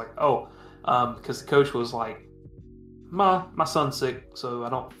canceled? And he's like, because the coach was like, my son's sick, so I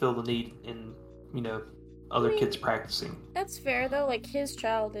don't feel the need in other kids practicing. That's fair though. His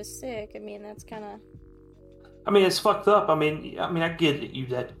child is sick. I mean, that's kind of. I mean, it's fucked up. I mean, I get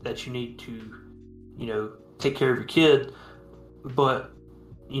it, that you need to, take care of your kid, but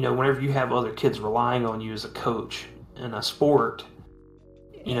whenever you have other kids relying on you as a coach in a sport,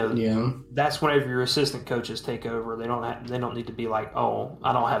 that's whenever your assistant coaches take over. They don't need to be oh,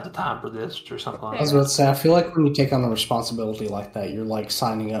 I don't have the time for this or something like that. I was about to say, I feel like when you take on a responsibility like that, you're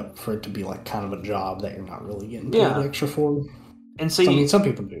signing up for it to be kind of a job that you're not really getting paid extra for. And see, I mean, some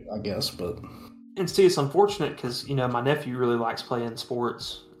people do, I guess, but. And see, it's unfortunate because, my nephew really likes playing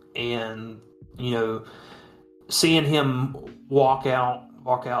sports, and, seeing him walk out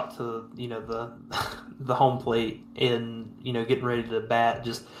to, the home plate and, getting ready to bat,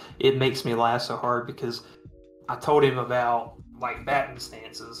 it makes me laugh so hard because I told him about like batting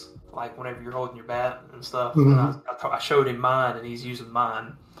stances, like whenever you're holding your bat and stuff. Mhm. And I showed him mine, and he's using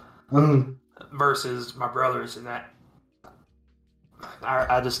mine Mhm. versus my brother's, and that.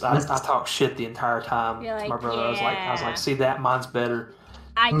 I talk shit the entire time You're to like, my brother. I was yeah. like, see that? Mine's better.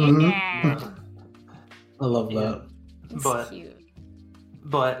 I get Mhm. that. I love Yeah. that. It's But- cute.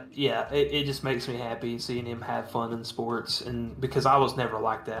 But yeah, it just makes me happy seeing him have fun in sports, and because I was never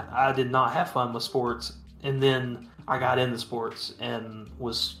like that. I did not have fun with sports, and then I got into sports and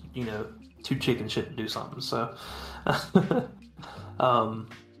was, too chicken shit to do something. So,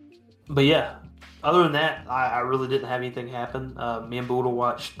 but yeah, other than that, I really didn't have anything happen. Me and Buddha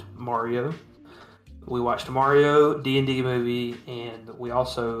watched Mario. We watched a Mario D&D movie, and we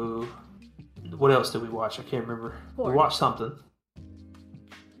also, what else did we watch? I can't remember. Porn. We watched something.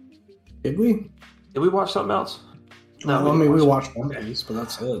 Did we? Did we watch something else? We watched One Piece, but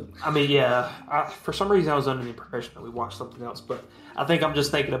that's it. I mean, yeah. For some reason, I was under the impression that we watched something else, but I think I'm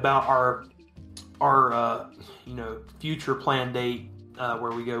just thinking about our future planned date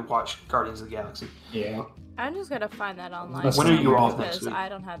where we go watch Guardians of the Galaxy. Yeah. I just gotta find that online. When are you off next because week? I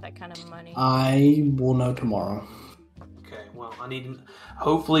don't have that kind of money. I will know tomorrow. Okay. Well,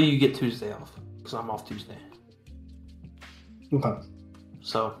 hopefully you get Tuesday off because I'm off Tuesday. Okay.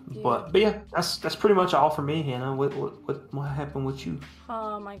 So, Yeah. but yeah, that's pretty much all for me, Hannah. What happened with you?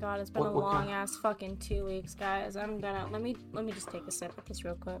 Oh my god, it's been What- a what long kind- ass fucking 2 weeks, guys. I'm gonna let me just take a sip of this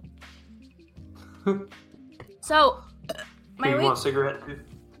real quick. So, my You week, want a cigarette?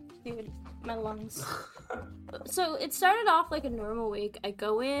 dude, my lungs. So it started off like a normal week. I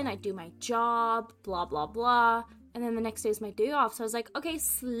go in, I do my job, blah blah blah, and then the next day is my day off. So I was like, okay,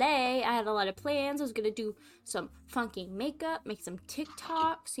 slay. I had a lot of plans. I was gonna do some funky makeup, make some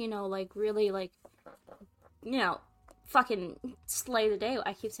TikToks, really fucking slay the day.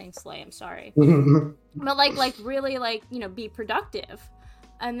 I keep saying slay. I'm sorry. But really be productive.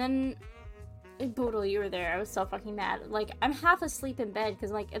 And then Boodle, you were there. I was so fucking mad. I'm half asleep in bed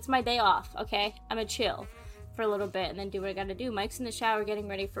because it's my day off. Okay, I'm gonna chill for a little bit and then do what I gotta do. Mike's in the shower getting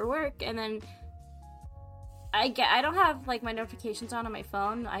ready for work, and then I don't have my notifications on my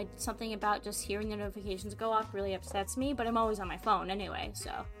phone. Something about just hearing the notifications go off really upsets me. But I'm always on my phone anyway,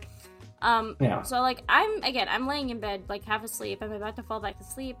 so. Yeah. So I'm laying in bed half asleep. I'm about to fall back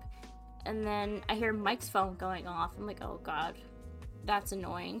asleep, and then I hear Mike's phone going off. I'm like, oh god, that's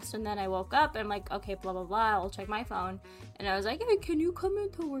annoying. So then I woke up and I'm like, okay, blah blah blah, I'll check my phone. And I was like, hey, can you come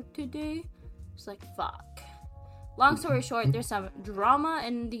into work today? It's like, fuck. Long story short, there's some drama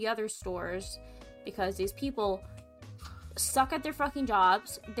in the other stores because these people suck at their fucking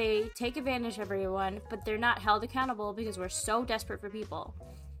jobs. They take advantage of everyone, but they're not held accountable because we're so desperate for people.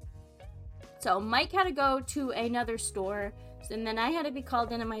 So Mike had to go to another store, and then I had to be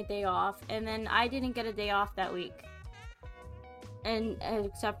called in on my day off, and then I didn't get a day off that week, and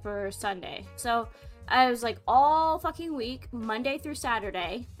except for Sunday. So I was all fucking week, Monday through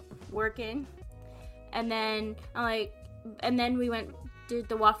Saturday, working, and then we did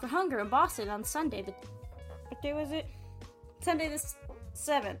the Walk for Hunger in Boston on Sunday. What day was it? Sunday the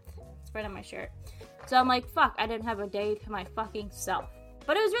 7th. It's right on my shirt. So I'm like, fuck, I didn't have a day to my fucking self.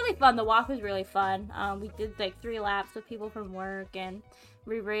 But it was really fun. The walk was really fun. We did 3 laps with people from work, and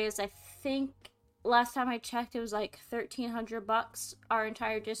we raised, I think, last time I checked, it was $1,300. Our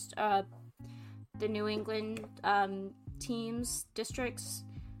entire the New England districts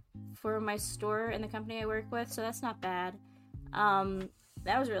for my store and the company I work with. So that's not bad.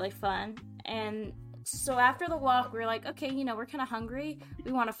 That was really fun. And so after the walk, we were like, okay, we're kind of hungry.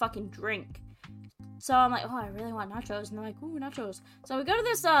 We want to fucking drink. So I'm like, oh, I really want nachos. And they're like, ooh, nachos. So we go to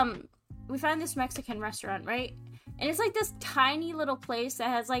this, we find this Mexican restaurant, right? And it's this tiny little place that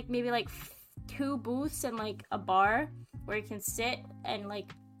has maybe 2 booths and a bar where you can sit and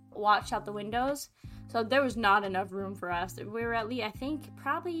watch out the windows. So there was not enough room for us. We were at least, I think,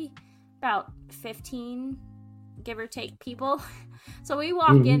 probably about 15, give or take, people. So we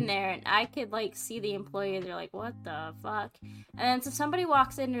walk in there, and I could see the employee. They're like, what the fuck? And then so somebody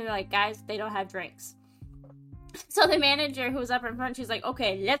walks in, and they're like, guys, they don't have drinks. So the manager who was up in front, she's like,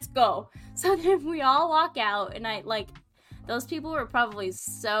 okay, let's go. So then we all walk out, and those people were probably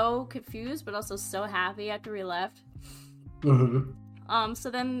so confused, but also so happy after we left.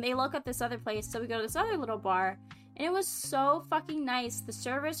 So then they look at this other place, so we go to this other little bar, and it was so fucking nice. The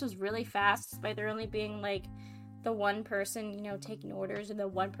service was really fast, despite there only being the one person, taking orders and the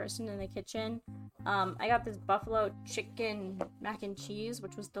one person in the kitchen. I got this buffalo chicken mac and cheese,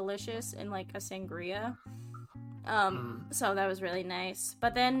 which was delicious, and a sangria. So that was really nice.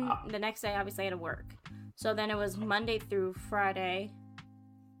 But then the next day, obviously, I had to work. So then it was Monday through Friday,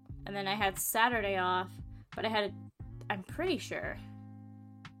 and then I had Saturday off, but I I'm pretty sure.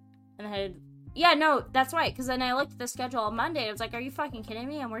 And yeah, no, that's right, because then I looked at the schedule on Monday. I was like, are you fucking kidding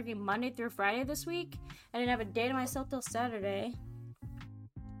me? I'm working Monday through Friday this week. I didn't have a day to myself till Saturday.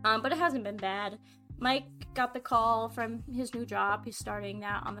 But it hasn't been bad. Mike got the call from his new job. He's starting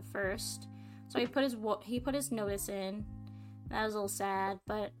that on the 1st. So he put his notice in. That was a little sad,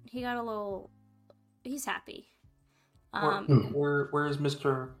 but he's happy. Where is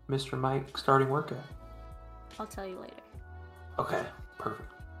Mr. Mike starting work at? I'll tell you later. Okay, perfect.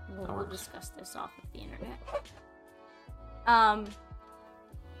 We'll discuss this off of the internet.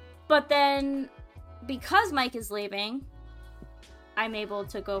 But then, because Mike is leaving, I'm able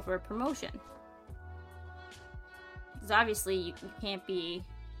to go for a promotion. Because obviously you can't be,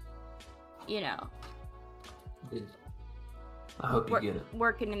 I hope you get it.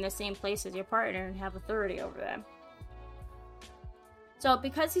 Working in the same place as your partner and have authority over them. So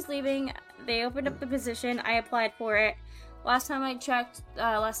because he's leaving, they opened up the position. I applied for it. Last time I checked,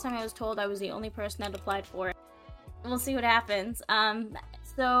 last time I was told I was the only person that applied for it. We'll see what happens.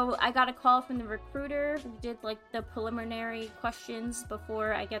 So I got a call from the recruiter. We did like the preliminary questions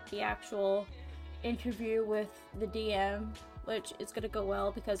before I get the actual interview with the DM, which is gonna go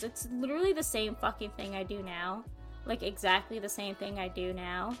well because it's literally the same fucking thing I do now. Like exactly the same thing I do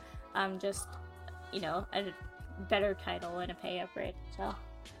now. Just, a better title and a pay upgrade. So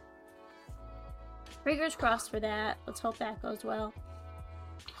fingers crossed for that. Let's hope that goes well.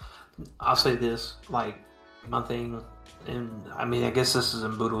 I'll say this, like, my thing, and I mean, I guess this is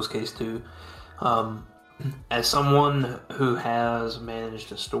in Boodle's case too. As someone who has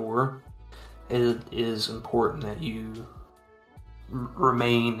managed a store, it is important that you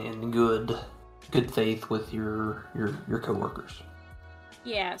remain in good faith with your coworkers.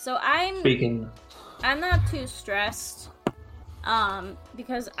 Yeah, so I'm not too stressed.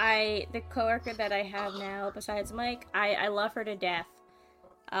 Because the coworker that I have now, besides Mike, I love her to death.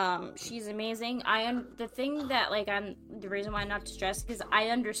 She's amazing. The reason why I'm not stressed is because I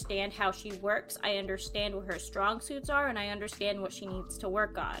understand how she works. I understand what her strong suits are, and I understand what she needs to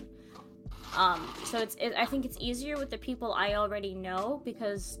work on. So I think it's easier with the people I already know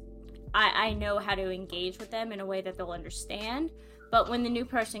because I know how to engage with them in a way that they'll understand. But when the new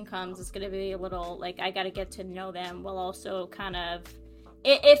person comes, it's going to be a little, like, I got to get to know them while also kind of,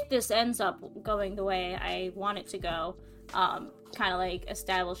 if this ends up going the way I want it to go, kind of, like,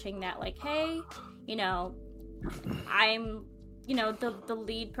 establishing that, like, hey, I'm, the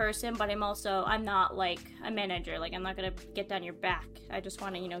lead person, but I'm not, like, a manager. Like, I'm not going to get down your back. I just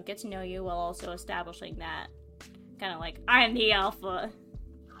want to, get to know you while also establishing that kind of, like, I'm the alpha.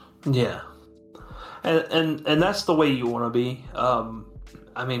 Yeah. And that's the way you want to be. I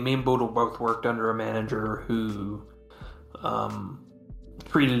mean, me and Boodle both worked under a manager who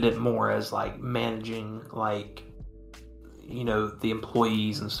treated it more as like managing, like, the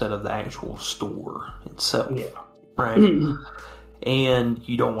employees instead of the actual store itself. Yeah. Right. And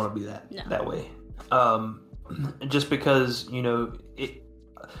you don't want to be that way. Just because,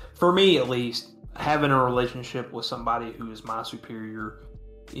 for me at least, having a relationship with somebody who is my superior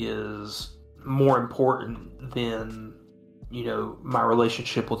is more important than my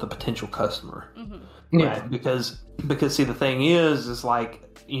relationship with a potential customer. Mm-hmm. Right? Yeah. Because see, the thing is like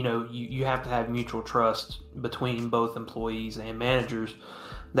you have to have mutual trust between both employees and managers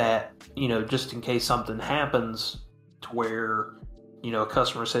that just in case something happens to where a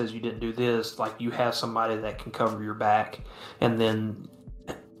customer says you didn't do this, like you have somebody that can cover your back, and then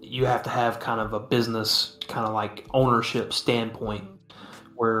you have to have kind of a business kind of like ownership standpoint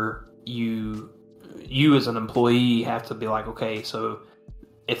where you as an employee have to be like, okay, so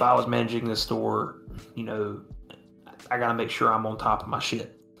if I was managing this store, I gotta make sure I'm on top of my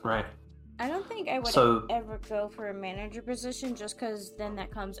shit, right? I don't think I would ever go for a manager position just because then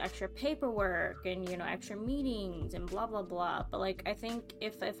that comes extra paperwork and, extra meetings and blah, blah, blah. But, like, I think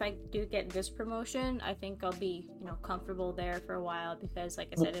if I do get this promotion, I think I'll be, comfortable there for a while because,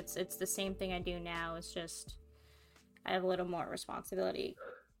 like I said, it's the same thing I do now. It's just I have a little more responsibility.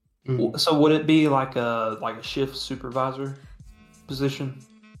 So would it be like a shift supervisor position?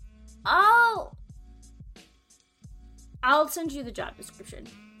 I'll send you the job description.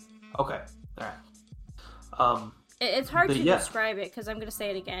 Okay, all right. It's hard to describe it because I'm gonna say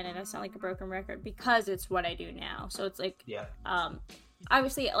it again and I sound like a broken record because it's what I do now. So it's like,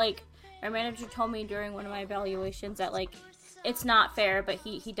 obviously, like our manager told me during one of my evaluations that like it's not fair, but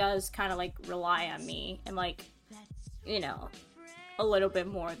he does kind of like rely on me and like a little bit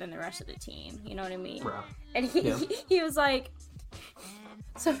more than the rest of the team, you know what I mean? Right. And he was like,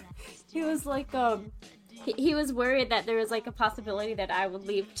 so he was like, he was worried that there was like a possibility that I would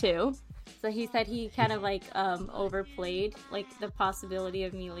leave too. So he said he kind of like overplayed like the possibility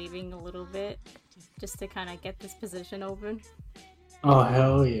of me leaving a little bit just to kind of get this position open. Oh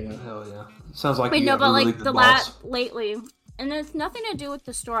hell yeah! Hell yeah! Sounds like Wait, you no, have but a really like good the boss. lately, and it's nothing to do with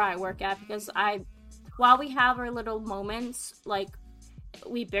the store I work at because while we have our little moments, like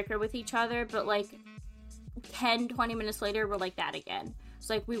we bicker with each other, but like 10-20 minutes later we're like that again.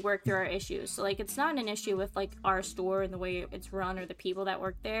 So like we work through our issues. So like it's not an issue with like our store and the way it's run or the people that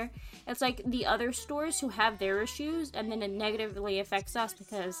work there. It's like the other stores who have their issues, and then it negatively affects us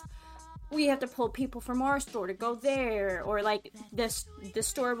because we have to pull people from our store to go there, or like this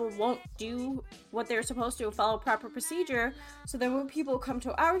store won't do what they're supposed to, follow proper procedure. So then when people come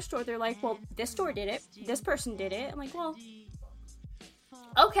to our store, they're like, well, this store did it, this person did it. I'm like, well,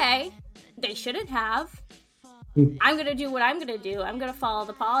 okay, they shouldn't have. I'm gonna do what I'm gonna do. I'm gonna follow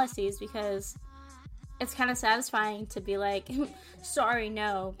the policies because it's kind of satisfying to be like, sorry,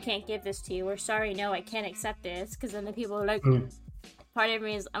 no, can't give this to you, or sorry, no, I can't accept this, because then the people are like, part of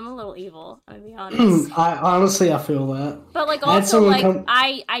me is, I'm a little evil, I'm gonna be honest. I feel that. But like also like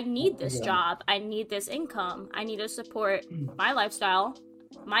I need this job, I need this income, I need to support my lifestyle,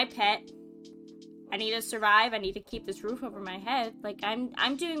 my pet, I need to survive, I need to keep this roof over my head. Like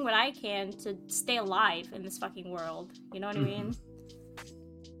I'm doing what I can to stay alive in this fucking world. You know what I mean?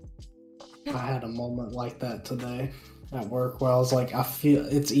 I had a moment like that today at work where I was like, I feel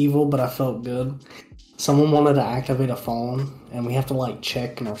it's evil, but I felt good. Someone wanted to activate a phone, and we have to like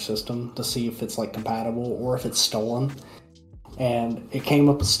check in our system to see if it's like compatible or if it's stolen. And it came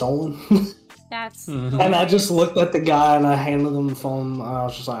up as stolen. That's and I just looked at the guy and I handed him the phone. And I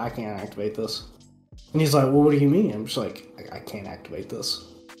was just like, I can't activate this. And he's like, well, what do you mean? I'm just like, I can't activate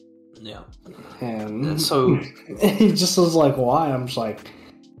this. Yeah. And so he just was like, why? I'm just like,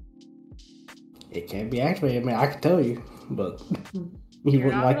 it can't be activated. I mean, I could tell you, but you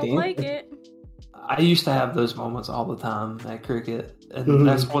wouldn't like the like it. I used to have those moments all the time at Cricket, and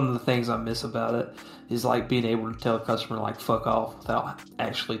that's one of the things I miss about it, is like being able to tell a customer like fuck off without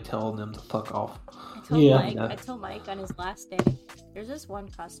actually telling them to fuck off. I told Mike on his last day, there's this one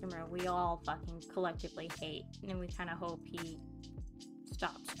customer we all fucking collectively hate, and we kind of hope he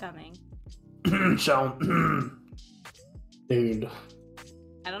stops coming. So, dude,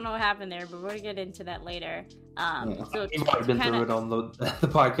 I don't know what happened there, but we're gonna get into that later. So you've already been through it on the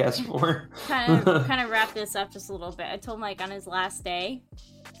podcast before. kind of wrap this up just a little bit. I told Mike on his last day,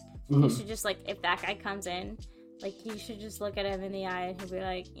 you should just like, if that guy comes in, like you should just look at him in the eye and he'll be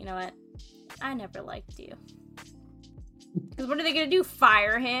like, you know what, I never liked you. Because what are they gonna do?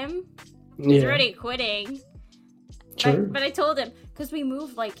 Fire him? He's already quitting. True. But I told him, because we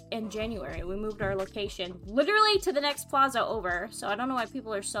moved like in January, we moved our location literally to the next plaza over. So I don't know why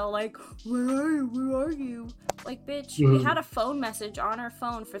people are so like, where are you? Where are you? Like, bitch, we had a phone message on our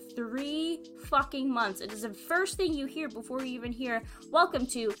phone for 3 fucking months. It is the first thing you hear before you even hear, welcome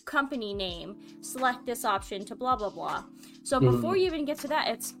to company name, select this option to blah, blah, blah. So before you even get to that,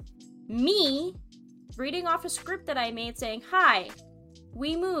 it's me reading off a script that I made saying, hi,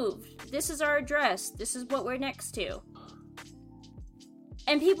 we moved. This is our address. This is what we're next to.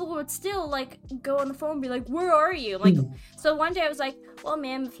 And people would still, like, go on the phone and be like, where are you? Like, so one day I was like, well,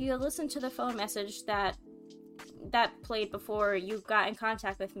 ma'am, if you listened to the phone message that played before you got in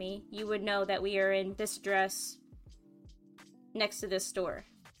contact with me, you would know that we are in this address next to this store.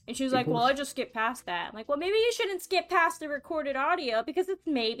 And she was like, well, I just skipped past that. I'm like, well, maybe you shouldn't skip past the recorded audio because it's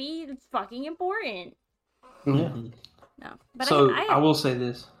fucking important. Yeah. No. But so I will say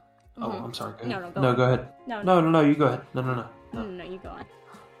this. Oh, I'm sorry. Go ahead. No, go ahead. No, you go ahead. No, you go on.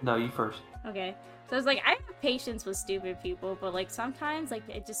 No, you first. Okay. So it's like, I have patience with stupid people, but like sometimes like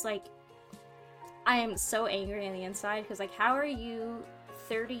it just like, I am so angry on the inside because like, how are you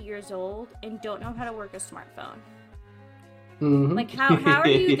 30 years old and don't know how to work a smartphone? Like how are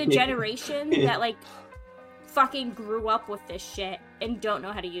you the generation that like fucking grew up with this shit and don't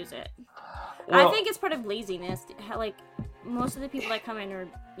know how to use it? Well, I think it's part of laziness. Like most of the people that come in are,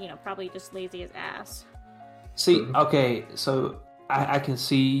 you know, probably just lazy as ass. See, okay, so I can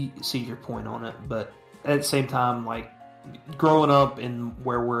see your point on it, but at the same time, like, growing up in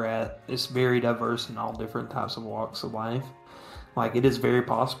where we're at, it's very diverse in all different types of walks of life. Like, it is very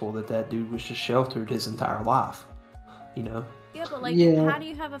possible that dude was just sheltered his entire life, you know? Yeah, but, like, how do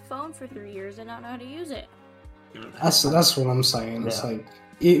you have a phone for 3 years and not know how to use it? That's what I'm saying. It's like,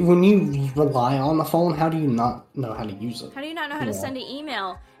 when you rely on the phone, how do you not know how to use it? How do you not know how to send an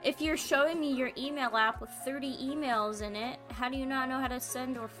email? If you're showing me your email app with 30 emails in it, how do you not know how to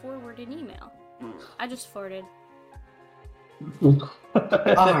send or forward an email? I just farted.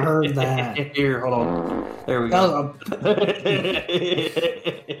 I heard that. Here, hold on. There we That go. was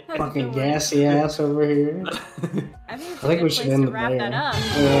a fucking gassy ass over here. I think it's I think a we good should place end to it wrap there. that up.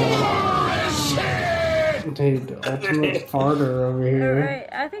 Dude, ultimate farter over here. Alright,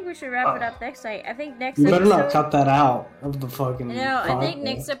 I think we should wrap it up next night. I think next You better episode... not cut that out of the fucking. No, I think podcast.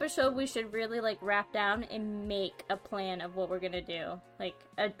 next episode we should really like wrap down and make a plan of what we're gonna do, like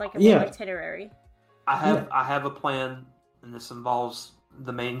a Yeah. itinerary. I have a plan, and this involves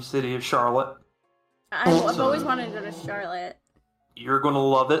the main city of Charlotte. I've always wanted to go to Charlotte. You're going to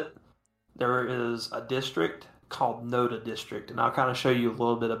love it. There is a district called Noda District, and I'll kind of show you a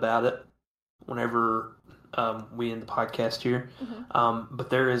little bit about it whenever we end the podcast here. Mm-hmm. But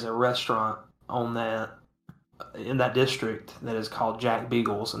there is a restaurant in that district that is called Jack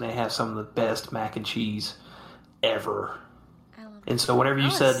Beagles, and they have some of the best mac and cheese ever. I love And so whenever you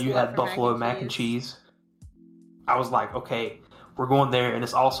I'm a said you slut had for buffalo mac and cheese, I was like, okay, we're going there, and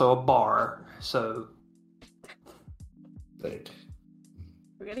it's also a bar, so Dude,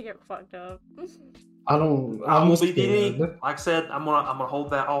 We're gonna get fucked up. I'm I'll be scared. DD. Like I said, I'm gonna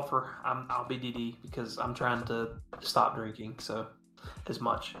hold that offer. I'll be DD because I'm trying to stop drinking so as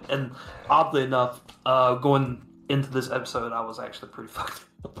much. And oddly enough, going into this episode, I was actually pretty fucked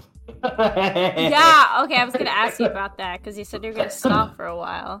up. Yeah, okay, I was gonna ask you about that because you said you're gonna stop for a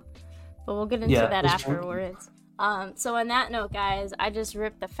while, but we'll get into Yeah, that it's afterwards. So on that note, guys, I just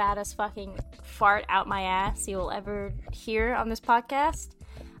ripped the fattest fucking fart out my ass you'll ever hear on this podcast.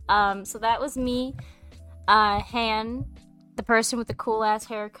 So that was me, Han, the person with the cool ass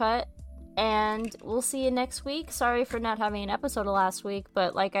haircut, and we'll see you next week. Sorry for not having an episode last week,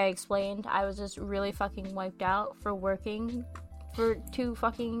 but like I explained, I was just really fucking wiped out for working for 2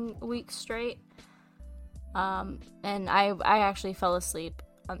 fucking weeks straight. And I actually fell asleep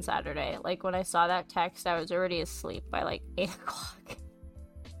on Saturday. Like, when I saw that text, I was already asleep by like 8 o'clock.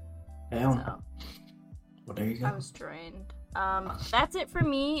 Damn. So, Well, there you go. I was drained. That's it for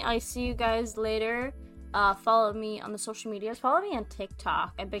me. I see you guys later. Follow me on the social medias. Follow me on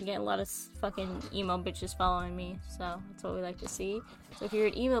TikTok. I've been getting a lot of fucking emo bitches following me, so that's what we like to see. So if you're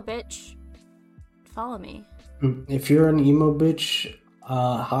an emo bitch, follow me. If you're an emo bitch,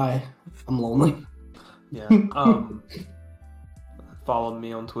 hi. I'm lonely. Yeah. Follow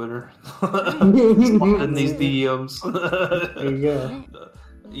me on Twitter. In these DMs. There you go.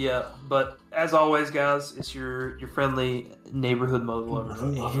 Yeah, but as always, guys, it's your friendly neighborhood mug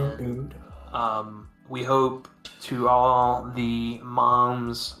lover. Dude. We hope to all the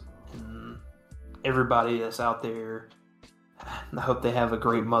moms and everybody that's out there, I hope they have a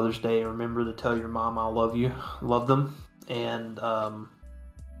great Mother's Day. Remember to tell your mom I love you, love them, and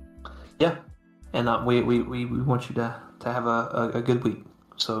yeah, and we want you to have a good week.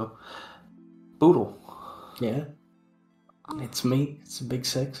 So, Boodle. Yeah. It's me. It's a big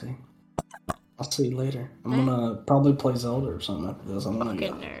sexy. I'll see you later. I'm gonna probably play Zelda or something after this. I'm gonna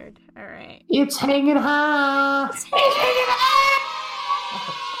Fucking go. nerd. Alright. It's hanging high.